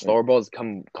has more slower balls.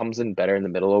 Comes in better in the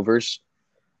middle overs,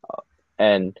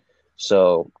 and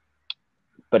so.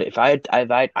 But if I'd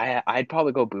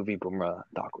probably go Bhuvi, Bumrah,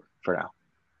 Thakur for now,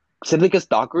 simply because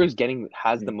Thakur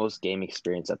has the most game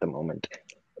experience at the moment.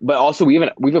 But also we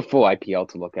have a full IPL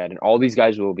to look at, and all these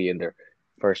guys will be in their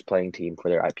first playing team for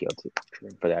their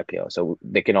IPL so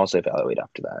they can also evaluate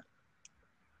after that.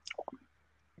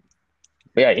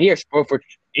 But yeah, India.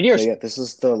 This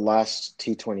is the last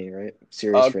T20 right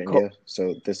series for India.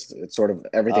 So it's sort of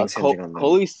everything's hinging on the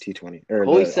T20.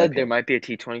 Kohli said there might be a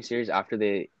T20 series after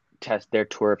they test their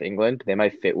tour of England. They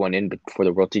might fit one in for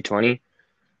the World T20.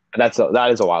 That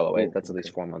is a while away. That's at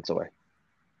least 4 months away.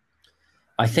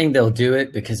 I think they'll do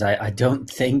it because I don't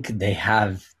think they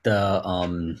have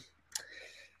the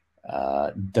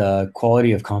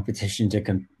quality of competition to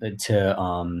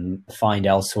find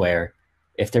elsewhere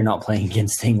if they're not playing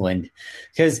against England.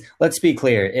 Because let's be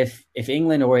clear, if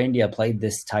England or India played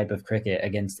this type of cricket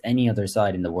against any other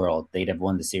side in the world, they'd have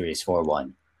won the series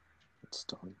 4-1. It's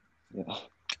done. Yeah.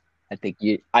 I think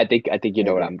you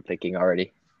know what I'm thinking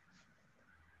already.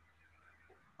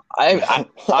 I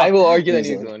will argue that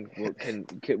New Zealand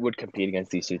would compete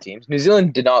against these 2 teams. New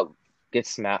Zealand did not get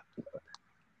smacked.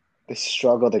 They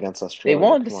struggled against Australia. They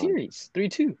won the series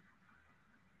 3-2.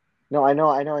 No, I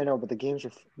know, but the games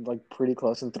were like pretty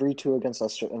close. And 3-2 against an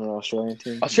Australian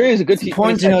team. Australia is a good team.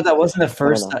 Point to note that wasn't the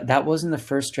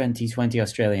first strand T20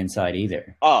 Australian side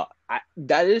either.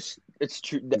 It's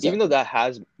true. Exactly. Even though that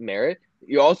has merit,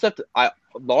 you also have to. A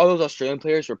lot of those Australian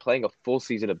players were playing a full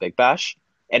season of Big Bash,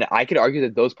 and I could argue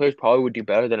that those players probably would do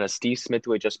better than a Steve Smith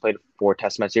who had just played 4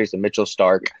 Test match series, and Mitchell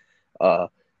Starc,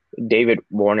 David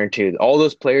Warner too. All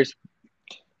those players.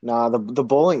 Nah, the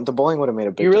bowling would have made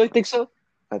a big. You really think so?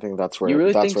 I think that's where you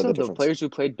really that's think where so. The players who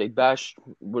played Big Bash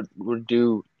would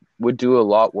do a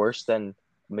lot worse than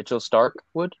Mitchell Starc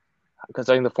would,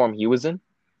 considering the form he was in.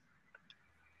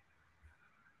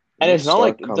 And it's not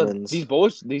like these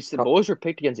bowlers were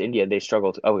picked against India. They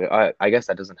struggled. Okay, I guess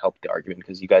that doesn't help the argument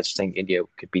because you guys are saying India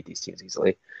could beat these teams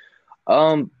easily.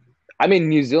 I mean,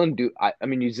 New Zealand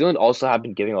New Zealand also have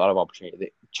been giving a lot of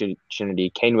opportunity.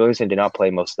 Kane Williamson did not play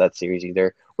most of that series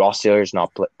either. Ross Taylor's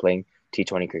not playing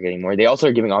T20 cricket anymore. They also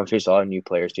are giving opportunities to a lot of new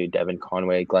players too. Devin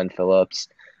Conway, Glenn Phillips,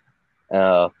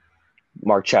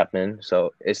 Mark Chapman.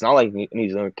 So it's not like New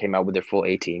Zealand came out with their full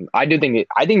A team. I think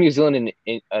New Zealand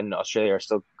and Australia are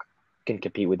still can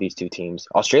compete with these two teams.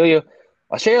 Australia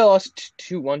lost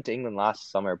 2-1 to England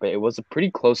last summer, but it was a pretty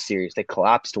close series. They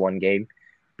collapsed one game,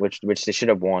 which they should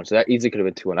have won. So that easily could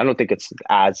have been 2-1. I don't think it's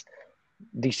as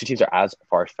these two teams are as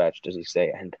far fetched as you say.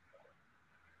 And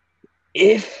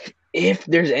if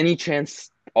there's any chance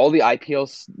all the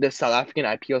South African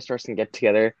IPL stars can get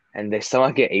together and they somehow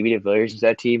get AB de Villiers into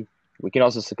that team, we can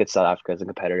also look at South Africa as a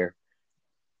competitor.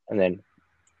 And then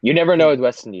you never know with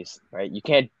West Indies, right? You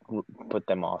can't put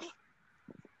them off,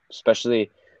 especially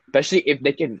if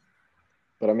they can.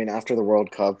 But I mean, after the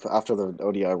World Cup, after the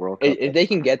ODI World Cup, if they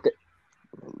can get the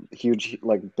huge,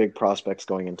 big prospects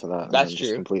going into that. That's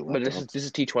true. But this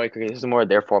is T20 cricket. This is more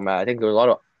their format. I think there was a lot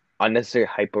of unnecessary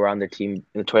hype around their team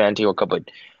in the 2019 World Cup. But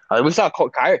we saw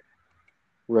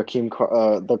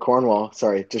the Cornwall.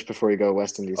 Sorry, just before you go,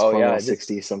 West Indies. Oh, Cornwall, yeah,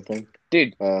 60 something.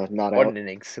 Dude, not what out. an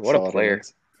innings! What a player!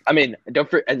 Innings. I mean, don't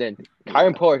forget. And then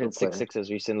Kyron Pollard hit 6 sixes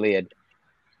recently, and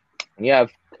you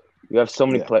have so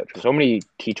many so many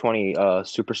T20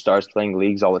 superstars playing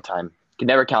leagues all the time. You can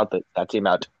never count that team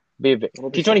out.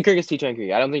 T20 cricket is T20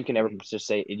 cricket. I don't think you can ever just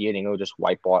say India and England just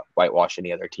whitewash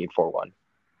any other team 4-1.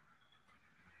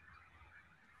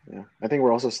 Yeah, I think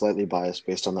we're also slightly biased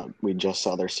based on that. We just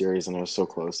saw their series and it was so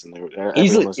close, and they were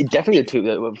easily definitely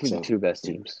the two best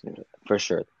teams for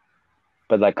sure.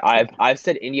 But like I've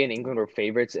said, India and England were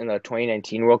favorites in the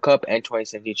 2019 World Cup and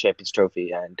 2017 Champions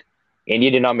Trophy, and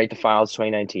India did not make the finals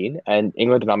 2019, and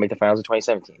England did not make the finals in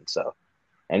 2017. So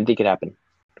anything could happen.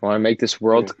 Want to make this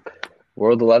World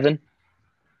 11?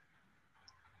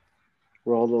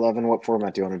 World 11. What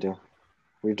format do you want to do?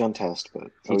 We've done test, but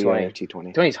T20.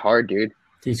 T20. T20's hard, dude.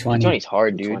 T20's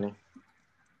hard, dude. T20.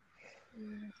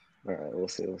 All right, we'll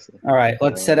see. All right,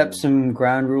 let's set up some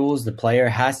ground rules. The player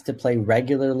has to play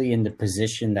regularly in the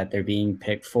position that they're being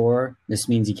picked for. This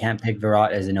means you can't pick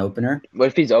Virat as an opener. What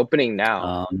if he's opening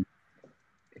now?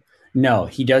 No,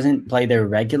 he doesn't play there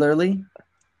regularly.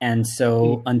 And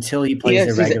so until he plays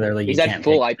there regularly, he's had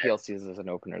full IPL seasons as an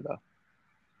opener, though.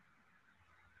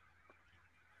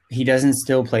 He doesn't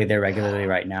still play there regularly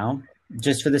right now.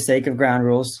 Just for the sake of ground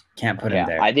rules, can't put him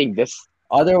there. I think this.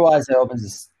 Otherwise, it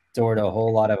opens the door to a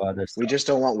whole lot of other stuff. We just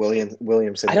don't want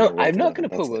Williamson. I'm not going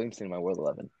to put Williamson in my World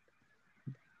 11.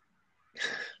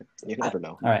 You never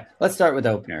know. All right, let's start with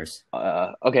openers.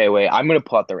 Okay, wait. I'm going to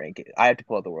pull out the rankings. I have to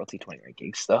pull out the World T20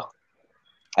 rankings, though.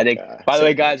 I think. By the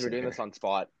way, guys, we're doing this on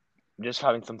spot. I'm just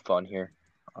having some fun here.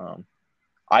 I'm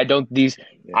not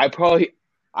gonna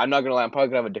lie. I'm probably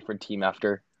gonna have a different team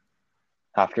after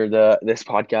this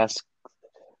podcast.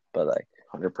 But like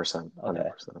 100%.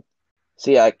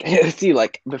 See,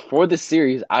 like before the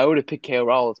series, I would have picked KL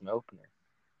Rahul as my opener,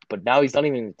 but now he's not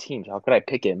even in the team. So how could I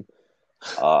pick him?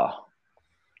 I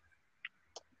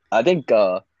think.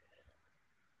 Okay,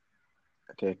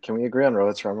 can we agree on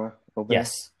Rohit Sharma opener?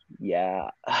 Yes. Yeah.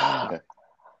 Okay.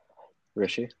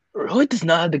 Rishi? Rohit does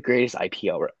not have the greatest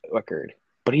IPL record,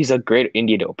 but he's a great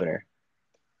Indian opener.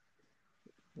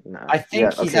 Nah. I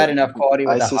think he's had enough quality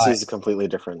with ICC is completely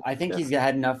different. I think he's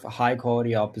had enough high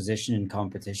quality opposition and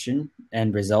competition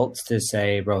and results to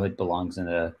say Rohit belongs in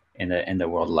the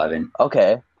World 11.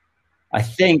 Okay. I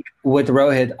think with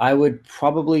Rohit, I would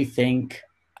probably think,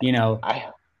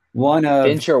 one of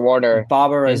Finch or Warner,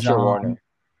 Babar Azam,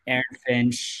 Aaron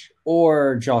Finch,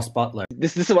 or Joss Butler.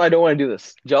 This is why I don't want to do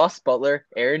this. Joss Butler,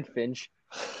 Aaron Finch,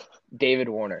 David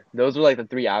Warner. Those were like the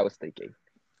three I was thinking.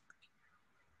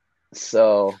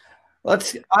 So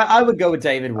I would go with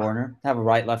David Warner. Have a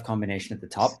right-left combination at the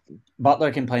top.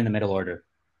 Butler can play in the middle order.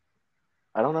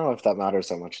 I don't know if that matters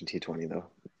so much in T20 though.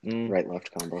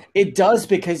 Right-left combo. It does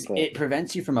because it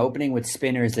prevents you from opening with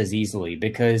spinners as easily.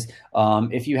 Because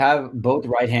if you have both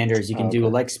right-handers, you can do a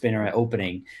leg spinner at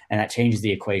opening, and that changes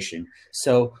the equation.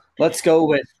 So let's go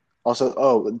with.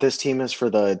 Also, this team is for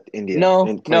the India.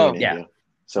 India.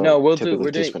 So we'll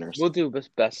do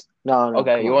best. No.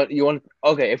 Okay, you want?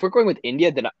 Okay, if we're going with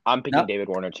India, then I'm picking David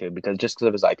Warner too, because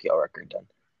of his IPL record.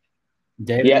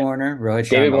 Then Warner, Rohit Sharma.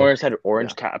 David Warner's had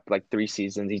orange cap like 3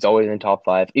 seasons. He's always in the top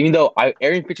 5. Even though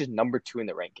Aaron Finch is number 2 in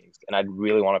the rankings, and I'd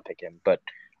really want to pick him, but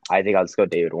I think I'll just go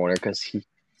David Warner because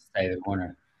David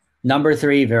Warner. Number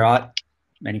 3, Virat.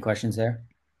 Any questions there?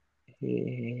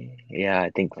 Yeah, I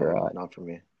think Virat. Not for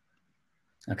me.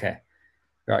 Okay.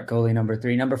 Virat Kohli, number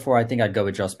 3. Number 4, I think I'd go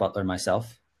with Joss Butler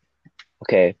myself.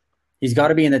 Okay. He's got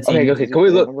to be in the team. Okay, can we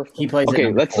look? He plays.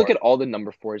 Okay, let's look at all the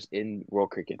number 4s in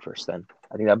World Cricket first. Then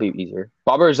I think that'd be easier.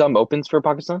 Babar Azam opens for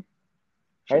Pakistan,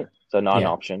 right? So not an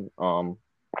option.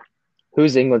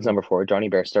 Who's England's number 4? Johnny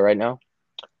Bairstow right now?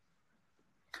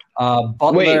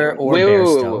 Butler or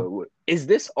Bairstow. Wait. Is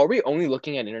this? Are we only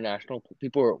looking at international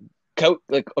people?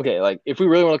 If we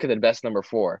really want to look at the best number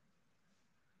 4,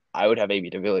 I would have AB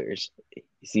de Villiers.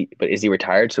 Is he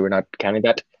retired? So we're not counting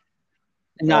that.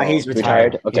 No, he's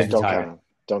retired. Okay, He's Don't retired. count him.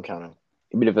 Don't count him.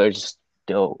 AB de Villiers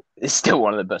is still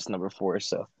one of the best number 4s.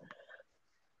 So,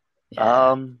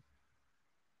 Yeah.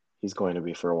 He's going to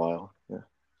be for a while. Yeah.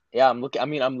 yeah, I'm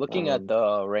looking at the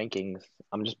rankings.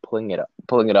 I'm just pulling it up.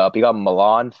 You got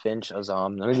Milan, Finch,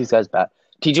 Azam. None of these guys bat.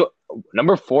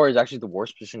 Number 4 is actually the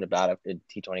worst position to bat in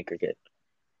T20 cricket.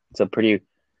 It's a pretty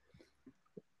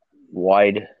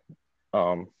wide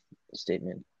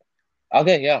statement.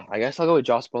 Okay, yeah, I guess I'll go with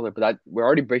Josh Butler, but we're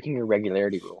already breaking your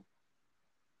regularity rule.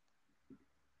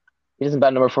 He doesn't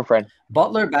bat number 4, friend.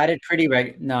 Butler batted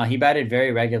he batted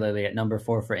very regularly at number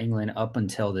 4 for England up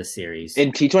until this series.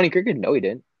 In T20 cricket, no, he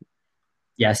didn't.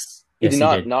 Yes. He did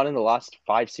not. He did. Not in the last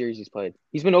 5 series he's played.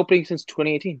 He's been opening since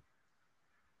 2018.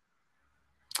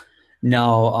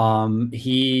 No,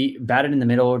 he batted in the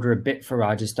middle order a bit for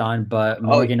Rajasthan, but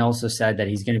Morgan also said that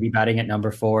he's going to be batting at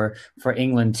number 4 for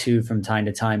England too from time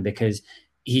to time because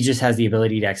he just has the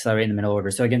ability to accelerate in the middle order.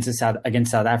 So against South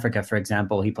Africa, for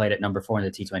example, he played at number 4 in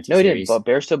the T20 series. No, he didn't. But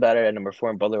Bairstow batted at number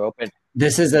 4 and Butler opened.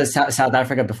 This is South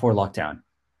Africa before lockdown.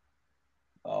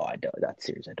 Oh, I don't that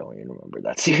series. I don't even remember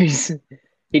that series.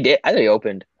 He did. I know he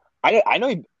opened. I know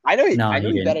he batted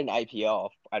in IPL.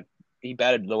 He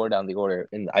batted lower down the order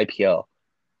in the IPL.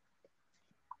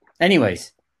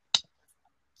 Anyways,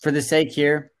 for the sake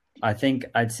here, I think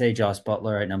I'd say Josh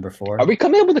Butler at number 4. Are we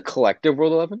coming up with a collective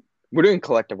World 11? We're doing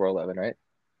collective World 11, right?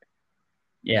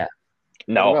 Yeah.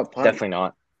 No, definitely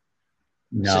not.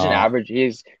 No. He's just an average.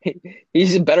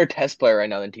 He's a better test player right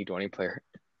now than T20 player.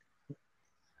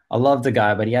 I love the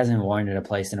guy, but he hasn't warranted a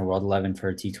place in a World 11 for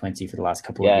a T20 for the last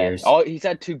couple of years. He's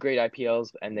had 2 great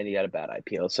IPLs, and then he had a bad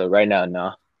IPL. So right now,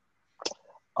 no.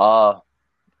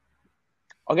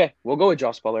 Okay, we'll go with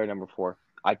Josh Butler at number 4.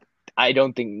 I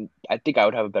think I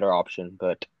would have a better option,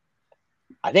 but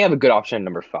I think I have a good option at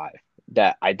number 5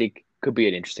 that I think could be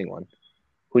an interesting one.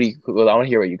 I want to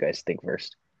hear what you guys think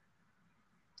first.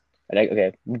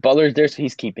 Okay, Butler's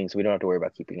he's keeping, so we don't have to worry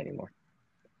about keeping anymore.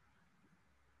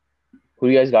 Who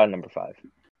do you guys got at number 5?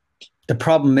 The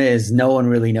problem is no one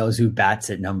really knows who bats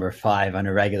at number 5 on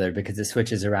a regular because it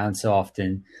switches around so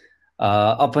often.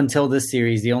 Up until this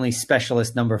series, the only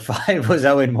specialist number 5 was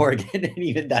Owen Morgan, and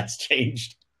even that's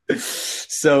changed.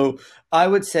 So I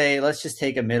would say let's just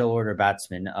take a middle order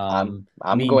batsman. I'm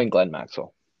going Glenn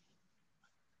Maxwell.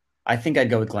 I think I'd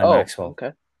go with Glenn Maxwell.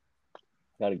 Okay.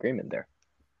 Got agreement there.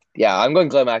 Yeah, I'm going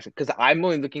Glenn Maxwell because I'm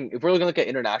only looking. If we're looking at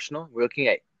international, we're looking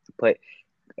at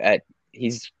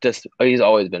he's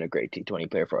always been a great T20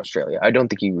 player for Australia. I don't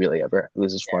think he really ever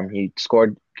loses form. He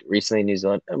scored recently in New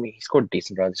Zealand. I mean, he scored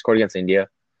decent runs. He scored against India.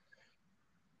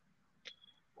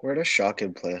 Where does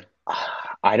Shakib play?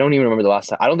 I don't even remember the last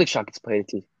time. I don't think Shakib's played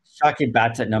a Shakib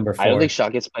bats at number 4. I don't think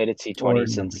Shakib's played a T20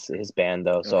 since his ban,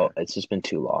 though. So It's just been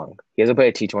too long. He hasn't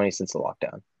played a T20 since the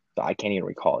lockdown. So I can't even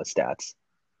recall his stats.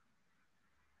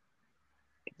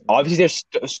 Obviously, there's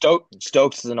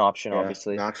Stokes is an option,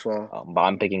 obviously. Maxwell. But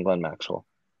I'm picking Glenn Maxwell.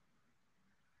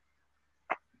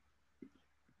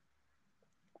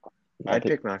 I'd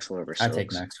pick Maxwell over Stokes. I'd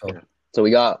take Maxwell. Yeah. So we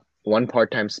got one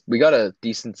part-time. We got a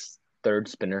decent third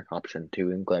spinner option, too,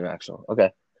 in Glenn Maxwell.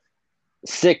 Okay.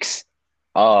 6.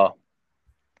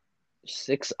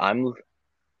 6,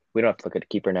 we don't have to look at a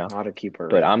keeper now. Not a keeper.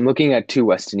 But I'm looking at 2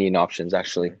 West Indian options,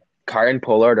 actually. Kieron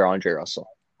Pollard or Andre Russell.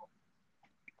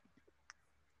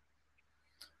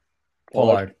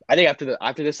 Pollard. I think after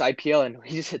this IPL and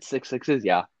he just hit 6 sixes,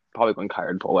 yeah, probably going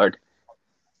Kieron Pollard.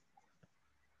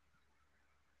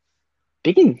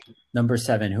 Picking number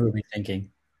 7, who are we thinking?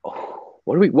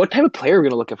 What type of player are we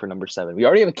gonna look at for number 7? We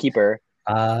already have a keeper.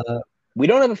 We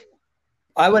don't have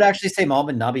I would actually say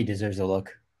Mohammad Nabi deserves a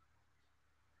look.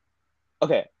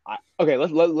 Okay.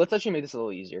 Let's actually make this a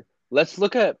little easier. Let's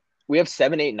look at we have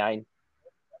 7, 8, 9,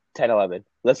 10, 11.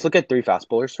 Let's look at 3 fast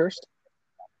bowlers first.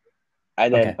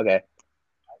 And then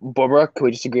Bumrah, can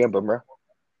we just agree on Bumrah?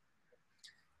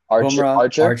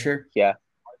 Archer? Yeah.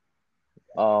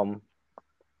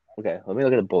 Okay, let me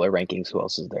look at the bowler rankings. Who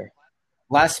else is there?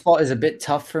 Last spot is a bit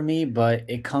tough for me, but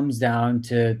it comes down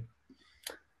to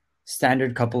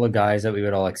standard couple of guys that we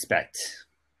would all expect.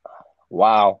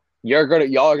 Wow. Y'all are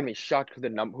gonna be shocked who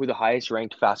the highest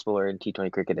ranked fast bowler in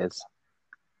T20 cricket is.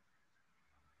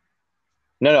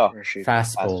 No.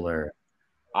 Fast bowler.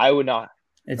 I would not.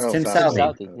 It's Tim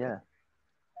Southee. Yeah.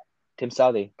 Tim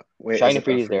Southee. Wait, Shiny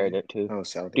Free's there too. Oh,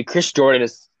 Southee. Dude, Chris Jordan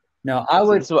is. No,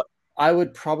 I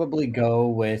would probably go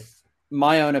with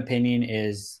my own opinion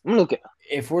is I'm gonna look at.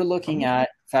 if we're looking at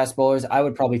fast bowlers, I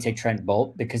would probably take Trent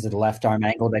Bolt because of the left arm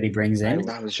angle that he brings in.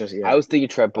 That was just I was thinking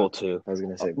Trent Bolt too, I was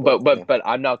gonna say but Bolt, but yeah. but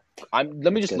I'm not. Let me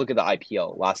That's just good. look at the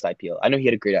IPL, last IPL. I know he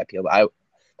had a great IPL, but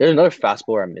there's another fast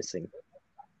bowler I'm missing,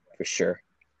 for sure.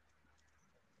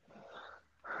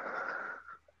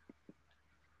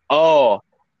 Oh,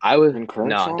 I was In current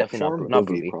definitely form, not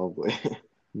Boogie Boogie. probably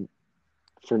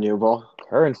for new ball.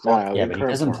 Current form. Yeah, but he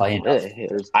doesn't play enough.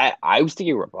 I was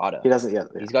thinking Rabada. He doesn't yet.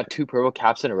 He's got 2 purple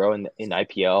caps in a row in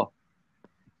IPL.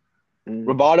 Mm.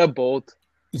 Rabada, Bolt.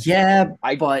 Yeah,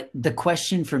 but the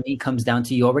question for me comes down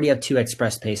to you already have 2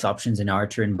 express pace options in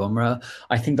Archer and Bumrah.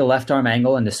 I think the left arm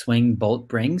angle and the swing Bolt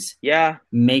brings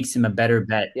makes him a better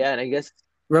bet. Yeah, and I guess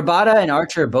Rabada and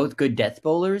Archer are both good death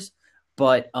bowlers,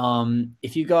 but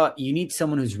if you need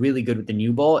someone who's really good with the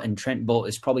new ball, and Trent Bolt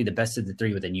is probably the best of the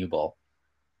 3 with a new ball.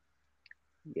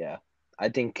 Yeah, I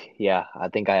think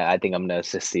I'm gonna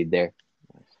succeed there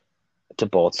to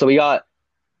Bolt. So we got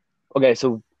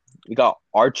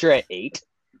Archer at 8,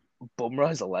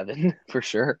 Bumrah is 11 for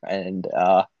sure, and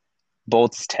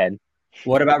Bolt's 10.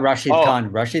 What about Rashid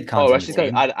Khan? Rashid Khan. Rashid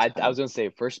Khan. I was gonna say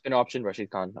first spin option,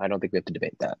 Rashid Khan. I don't think we have to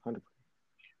debate that.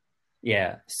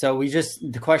 Yeah. So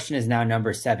the question is now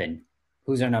number 7.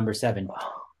 Who's our number 7?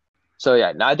 So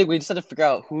now I think we just have to figure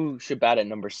out who should bat at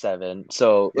number 7.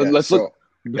 So let's look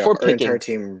before our picking. entire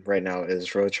team right now is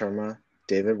Rohit Sharma,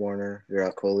 David Warner,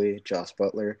 Virat Kohli, Joss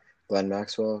Butler, Glenn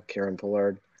Maxwell, Kieran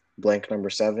Pollard, blank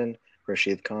number 7,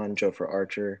 Rashid Khan, Jofra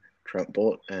Archer, Trent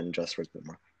Bolt, and Jasprit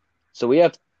Bumrah. So we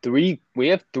have 3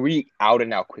 out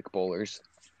and out quick bowlers,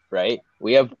 right?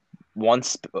 We have one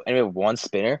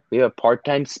spinner. We have a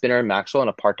part-time spinner in Maxwell and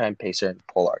a part-time pacer in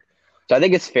Pollard. So I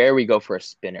think it's fair we go for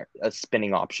a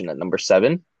spinning option at number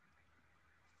 7.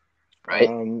 Right?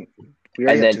 We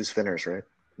already have 2 spinners, right?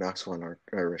 Maxwell and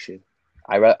Rashid.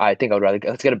 I think I would rather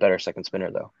let's get a better second spinner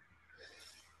though.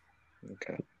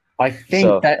 Okay. I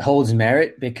think that holds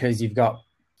merit because you've got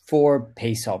 4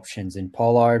 pace options in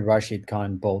Pollard, Rashid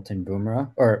Khan, Bolt, and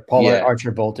Bumrah, or Pollard, Archer,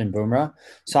 Bolt, and Bumrah.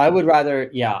 So I would rather,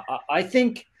 I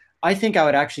think I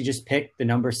would actually just pick the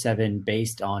number 7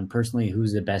 based on personally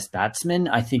who's the best batsman.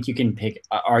 I think you can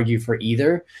argue for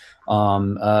either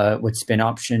with spin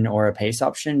option or a pace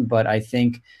option, but I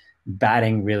think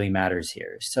batting really matters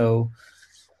here. So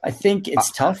I think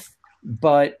it's tough,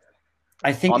 but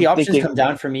I think the options come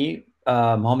down for me.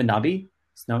 Mohammad Nabi.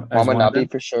 Mohammad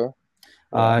Nabi for sure.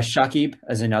 Shakib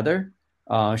as another.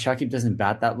 Shakib doesn't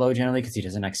bat that low generally because he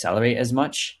doesn't accelerate as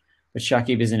much, but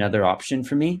Shakib is another option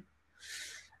for me.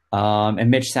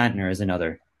 And Mitch Santner is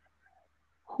another.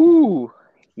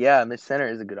 Yeah, Mitch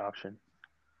Santner is a good option.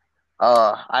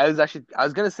 I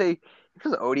was gonna say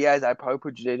because of ODIs, I'd probably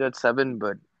put Jadeja at 7,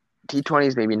 but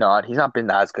T20s maybe not. He's not been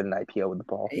as good in IPL with the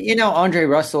ball. Andre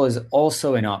Russell is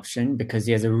also an option because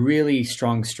he has a really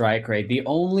strong strike rate. The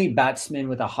only batsman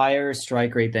with a higher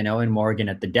strike rate than Owen Morgan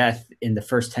at the death in the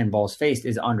first 10 balls faced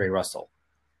is Andre Russell.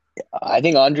 I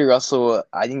think Andre Russell.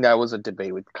 I think that was a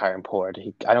debate with Kieran Pollard.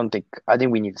 I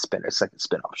think we need to spin a second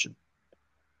spin option.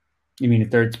 You mean a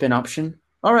third spin option?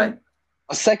 All right.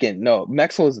 A second? No,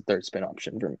 Maxwell is the third spin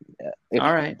option for me.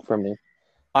 All right, for me.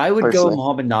 I would go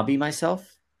Mohammad Nabi myself.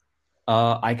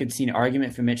 I could see an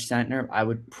argument for Mitch Santner. I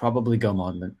would probably go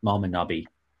Mohammad Nabi.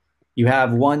 You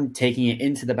have one taking it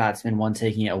into the batsman, one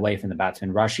taking it away from the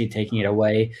batsman. Rashid taking it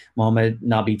away, Mohammad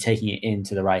Nabi taking it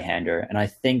into the right-hander. And I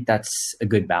think that's a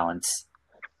good balance.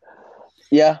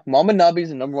 Yeah, Mohammad Nabi is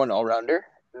the number 1 all-rounder.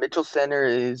 Mitchell Santner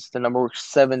is the number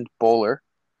 7 bowler.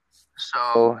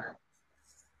 So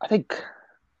I think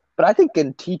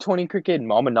in T20 cricket,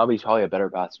 Mohammad Nabi is probably a better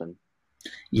batsman.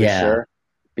 Yeah. For sure.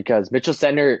 Because Mitchell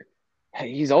Santner,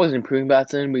 he's always an improving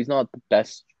batsman, but he's not the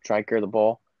best striker of the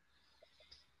ball.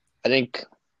 I think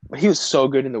he was so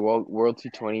good in the World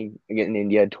T20 again in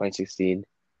India in 2016.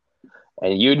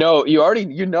 And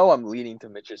I'm leaning to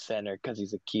Mitchell Santner because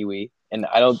he's a Kiwi. And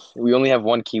we only have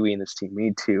 1 Kiwi in this team. We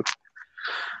need 2.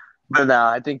 But no,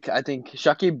 I think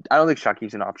Shakib, I don't think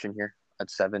Shakib's an option here at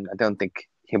 7. I don't think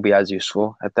he'll be as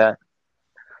useful at that.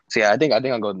 So yeah, I think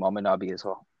I'll go with Mohammad Nabi as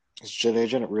well. Is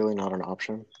Jadeja really not an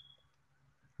option?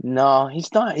 No,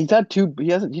 he's not. He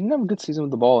didn't have a good season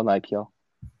with the ball in the IPL.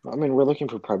 I mean, we're looking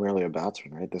for primarily a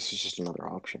batsman, right? This is just another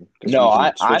option.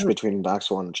 No, switch between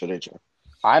Maxwell and Jadeja.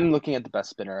 I'm looking at the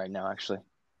best spinner right now, actually.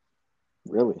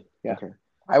 Really? Yeah. Okay.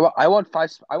 I want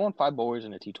 5 bowlers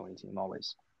in a T20 team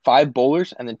always. 5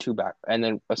 bowlers and then 2 back, and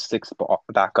then a 6th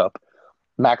backup.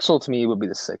 Maxwell to me would be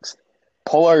the 6th.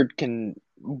 Pollard can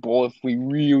bowl if we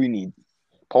really need.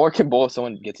 Pollard can bowl if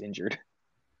someone gets injured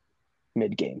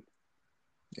mid-game.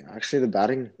 Yeah, actually,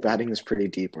 the batting is pretty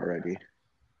deep already.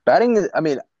 Batting, I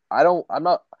mean, I don't. I'm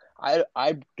not.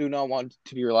 I do not want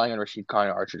to be relying on Rashid Khan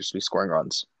and Archer just to be scoring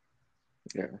runs.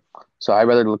 Yeah. So I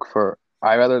rather look for.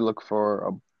 I rather look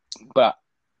for. But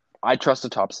I trust the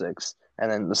top six,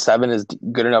 and then the seven is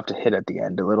good enough to hit at the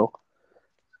end a little.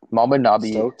 Mohamed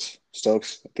Nabi.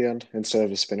 Stokes at the end instead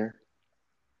of a spinner.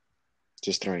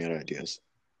 Just throwing out ideas.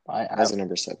 As a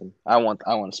number 7. I want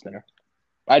a spinner.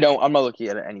 I'm not looking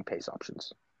at any pace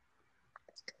options.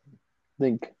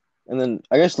 And then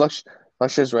I guess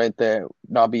Luxia's right there.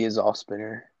 Nabi is off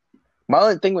spinner. My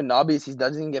only thing with Nabi is he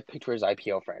doesn't get picked for his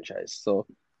IPL franchise. So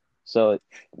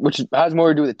which has more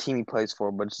to do with the team he plays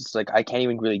for, but it's just like I can't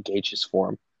even really gauge his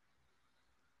form.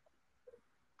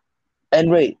 And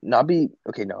wait, Nabi.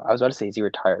 Okay, no, I was about to say is he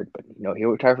retired, but no, he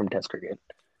retired from Test cricket.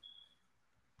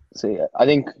 So yeah, I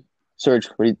think Serge,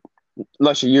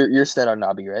 Luxia, you're set on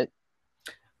Nabi, right?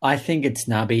 I think it's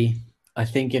Nabi. I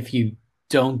think if you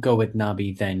don't go with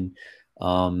Nabi, then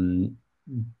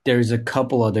there's a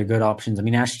couple other good options. I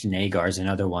mean, Ashton Agar is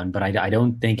another one, but I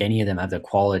don't think any of them have the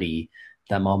quality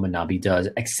that Mohamed Nabi does,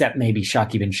 except maybe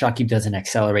Shakib. And Shakib doesn't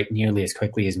accelerate nearly as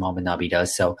quickly as Mohamed Nabi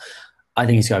does. So I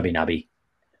think it's got to be Nabi.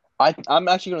 I'm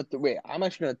actually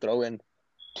gonna throw in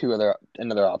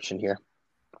another option here.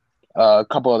 A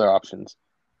couple other options.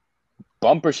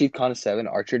 Bump Rashid Khan to 7,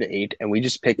 Archer to 8, and we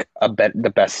just pick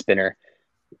the best spinner.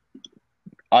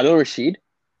 Adil Rashid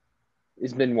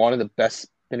has been one of the best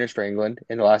spinners for England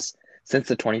since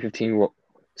 2015.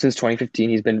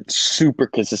 He's been super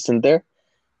consistent there.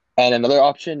 And another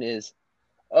option is,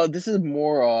 this is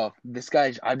more this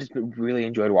guy. I've just really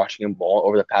enjoyed watching him bowl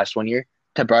over the past 1 year.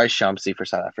 Tabraiz Shamsi for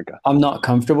South Africa. I'm not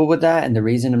comfortable with that, and the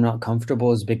reason I'm not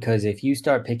comfortable is because if you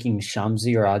start picking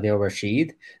Shamsi or Adil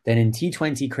Rashid, then in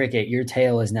T20 cricket, your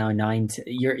tail is now 9.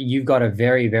 You've got a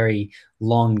very, very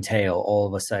long tail all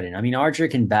of a sudden. I mean, Archer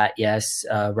can bat, yes.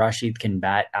 Rashid can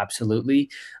bat, absolutely.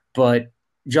 But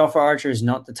Jofra Archer is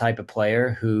not the type of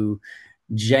player who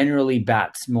generally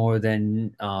bats more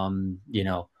than,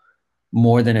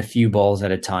 more than a few balls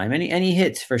at a time. And he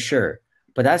hits for sure.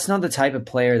 But that's not the type of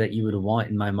player that you would want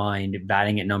in my mind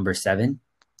batting at number 7.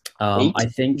 I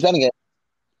think.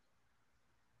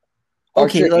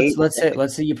 Okay,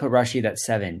 let's say you put Rashid at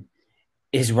 7.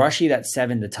 Is Rashid at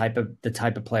 7 the type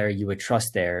of player you would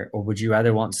trust there, or would you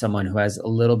rather want someone who has a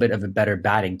little bit of a better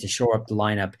batting to shore up the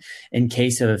lineup in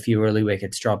case of a few early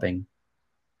wickets dropping?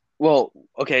 Well,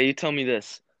 okay, you tell me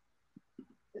this.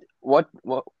 What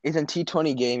is in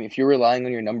T20 game? If you're relying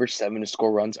on your number 7 to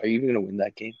score runs, are you even going to win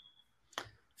that game?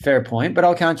 Fair point, but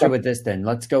I'll counter with this then.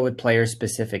 Let's go with player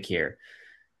specific here.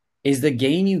 Is the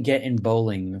gain you get in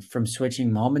bowling from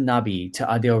switching Mohamed Nabi to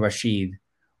Adil Rashid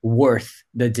worth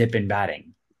the dip in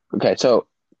batting? Okay, so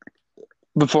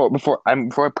before I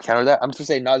counter that, I'm just gonna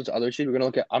say not just Adil Rashid. I'm gonna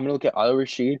look at Adil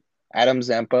Rashid, Adam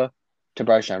Zampa,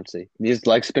 Tabraiz Shamsi. These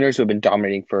leg spinners who have been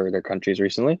dominating for their countries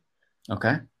recently.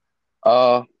 Okay.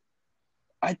 I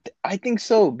think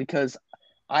so because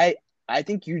I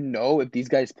think if these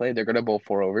guys play, they're going to bowl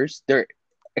 4 overs. They're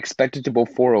expected to bowl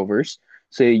 4 overs.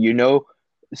 So they're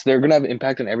going to have an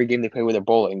impact on every game they play where they're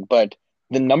bowling. But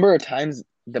the number of times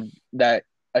that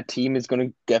a team is going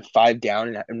to get 5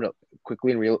 down and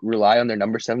quickly and rely on their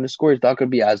number 7 to score is not going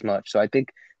to be as much. So I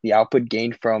think the output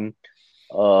gained from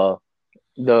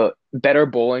the better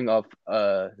bowling of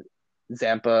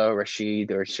Zampa,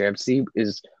 Rashid, or Shamsi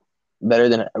is better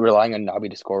than relying on Nabi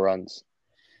to score runs.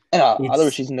 And other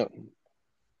Rashid's no.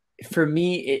 For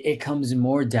me, it comes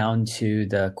more down to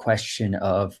the question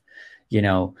of,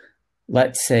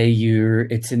 let's say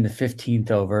it's in the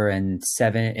 15th over and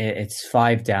it's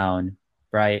 5 down,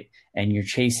 right? And you're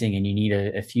chasing and you need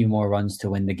a few more runs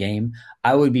to win the game.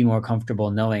 I would be more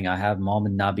comfortable knowing I have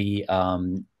Mohamed Nabi,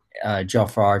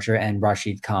 Jofra Archer and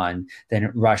Rashid Khan, then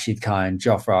Rashid Khan,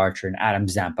 Jofra Archer, and Adam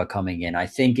Zampa coming in. I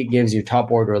think it gives your top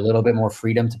order a little bit more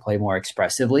freedom to play more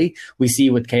expressively. We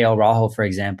see with KL Rahul, for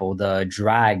example, the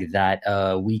drag that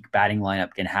a weak batting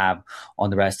lineup can have on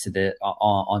the rest of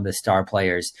on the star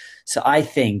players. So I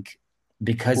think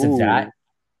because of that,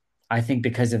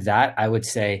 I would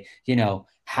say,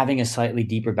 having a slightly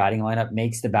deeper batting lineup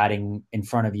makes the batting in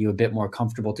front of you a bit more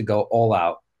comfortable to go all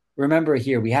out. Remember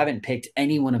here, we haven't picked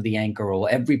any one of the anchor role.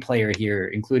 Every player here,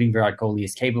 including Virat Kohli,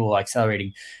 is capable of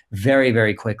accelerating very,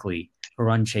 very quickly for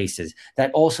run chases.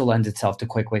 That also lends itself to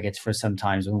quick wickets for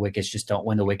sometimes when the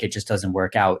wicket just doesn't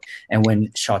work out and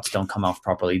when shots don't come off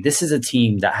properly. This is a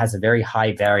team that has a very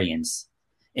high variance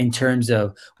in terms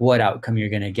of what outcome you're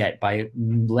going to get. By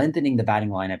lengthening the batting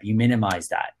lineup, you minimize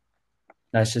that.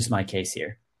 That's just my case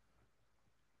here.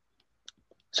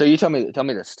 So you tell me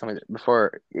this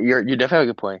before you definitely have a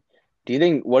good point. Do you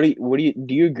think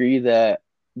do you agree that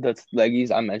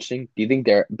leggies I'm mentioning, do you think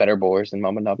they're better bowlers than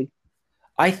Mohamed Nabi?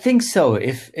 I think so,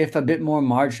 if a bit more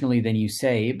marginally than you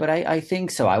say, but I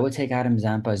think so. I would take Adam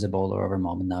Zampa as a bowler over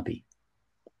Mohamed Nabi.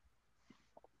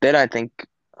 Then I think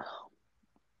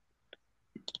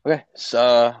okay.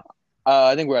 So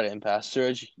I think we're at an impasse.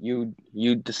 Suraj, you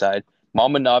decide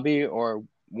Mohamed Nabi or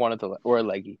one of the or a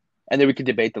leggy, and then we can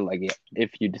debate the leggy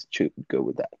if you just go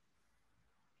with that.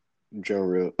 Joe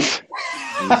Root.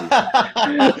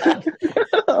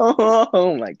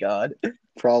 Oh my God.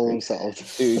 Problem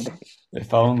solved. Dude.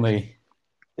 If only.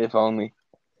 If only.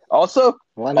 Also,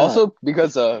 Why not? also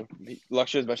because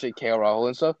Lakshya, especially KL Rahul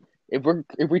and stuff.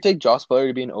 If we take Joss Butler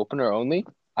to be an opener only,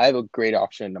 I have a great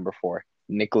option at number 4,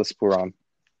 Nicholas Puran.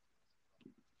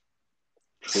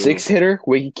 True. 6-hitter,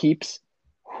 wicket keeps.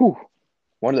 Whew.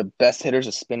 One of the best hitters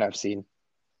of spin I've seen.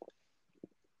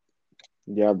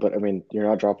 Yeah, but I mean, you're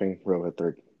not dropping Rohit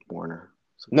third, Warner.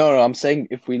 So. No, I'm saying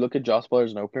if we look at Joss Butler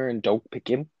as an opener and don't pick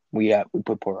him, we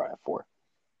put Puran at 4.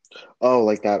 Oh,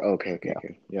 like that. Okay. Yeah.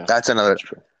 Okay. Yeah, That's another that's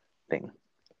true. thing.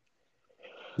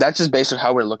 That's just based on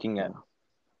how we're looking at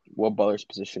what Butler's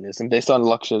position is, and based on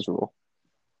Lakshya's rule.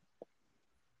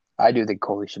 I do think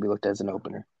Kohli should be looked at as an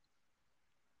opener.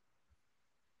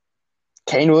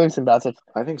 Kane Williamson bats at.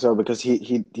 I think so because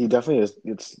he definitely is.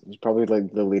 It's probably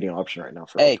like the leading option right now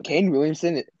for Hey, opening Kane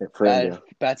Williamson for India.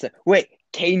 bats at. Wait,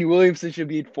 Kane Williamson should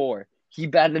be at 4. He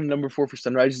batted at number 4 for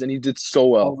Sunrisers, and he did so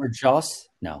well. Over Joss?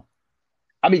 No.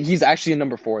 I mean, he's actually a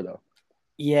number 4 though.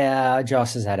 Yeah,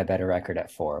 Joss has had a better record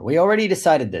at 4. We already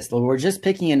decided this. We're just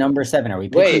picking a number 7. Are we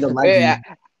picking the legend?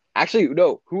 Wait, actually,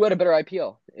 no. Who had a better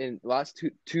IPL in last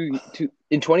two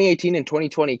in 2018 and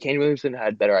 2020? Kane Williamson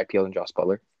had better IPL than Joss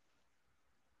Butler.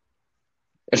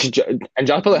 And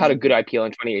Joss Butler had a good IPL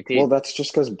in 2018. Well, that's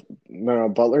just because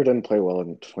Butler didn't play well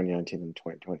in 2019 and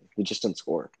 2020. He just didn't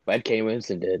score. But Kane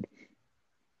Williamson did.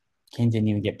 Kane didn't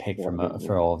even get picked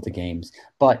for all of the games.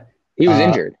 But he was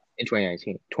injured in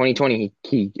 2019. 2020,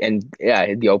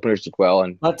 the openers did well.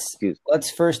 And let's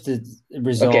first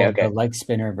resolve the leg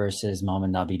spinner versus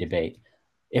Mohamed Nabi debate.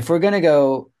 If we're gonna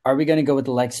go, are we gonna go with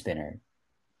the leg spinner?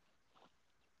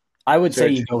 I would say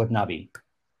you go with Nabi.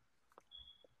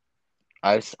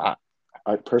 I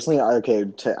personally,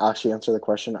 to actually answer the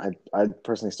question, I'd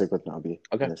personally stick with Nabi.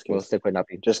 Okay, we'll stick with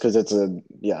Nabi just because it's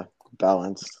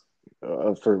balanced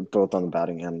for both on the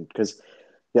batting end. Because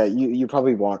you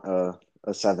probably want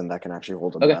a 7 that can actually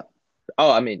hold a bat.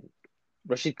 Oh, I mean,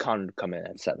 Rashid Khan would come in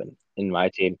at 7 in my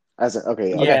team.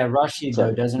 Rashid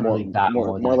though doesn't really bat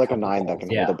more like a 9 that can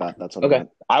hold a bat. That's okay.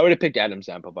 I would have picked Adam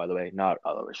Zampa, by the way, not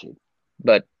Rashid.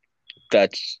 But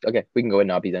that's okay. We can go with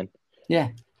Nabi then. Yeah.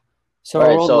 So,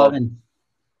 right, 11.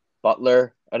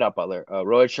 Rohit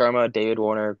Sharma, David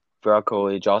Warner, Virat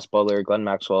Kohli, Joss Butler, Glenn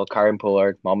Maxwell, Kieron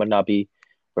Pollard, Mohamed Nabi,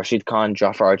 Rashid Khan,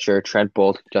 Jofra Archer, Trent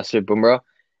Bolt, Jasprit Bumrah.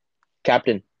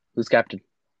 Captain. Who's captain?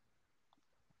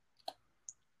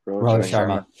 Rohit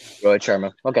Sharma. Rohit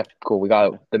Sharma. Okay, cool. We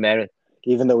got the man.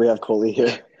 Even though we have Kohli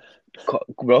here.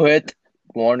 Rohit,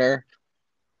 Warner,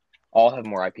 all have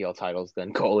more IPL titles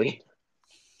than Kohli.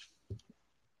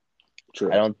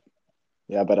 True.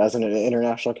 Yeah, but as an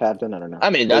international captain, I don't know. I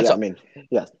mean, I'd go with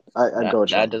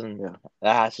Sharma.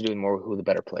 That has to do more with who the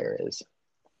better player is.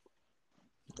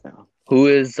 Yeah. Who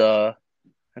is I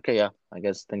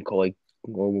guess then Kohli.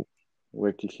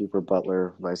 Wicketkeeper,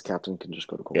 Butler, vice captain can just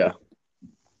go to Kohli. Yeah.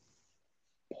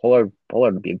 Pollard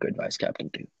would be a good vice captain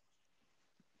too.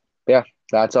 Yeah,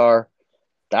 that's our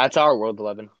World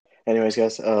 11. Anyways,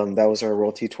 guys, that was our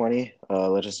World T20.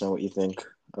 Let us know what you think.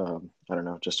 I don't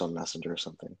know, just on Messenger or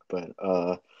something. But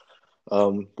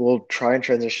we'll try and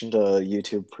transition to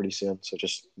YouTube pretty soon. So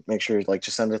just make sure,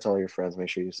 just send it to all your friends. Make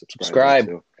sure you subscribe.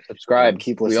 Subscribe.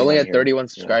 Keep listening. We only had 31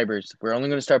 subscribers. Yeah. We're only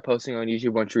going to start posting on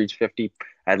YouTube once we reach 50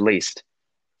 at least.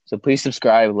 So please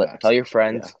subscribe. Tell your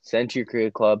friends. Send to your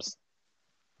cricket clubs.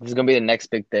 This is going to be the next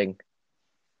big thing.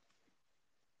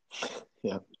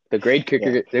 Yeah. The great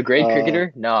cricketer. The great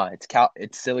cricketer. Nah,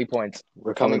 it's silly points.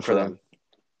 We're coming for them.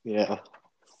 Yeah.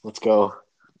 Let's go.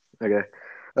 Okay.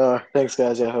 Thanks,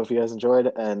 guys. I hope you guys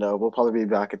enjoyed, and we'll probably be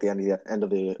back at the end of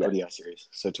the ODI series.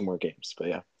 So 2 more games. But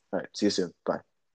yeah. All right. See you soon. Bye.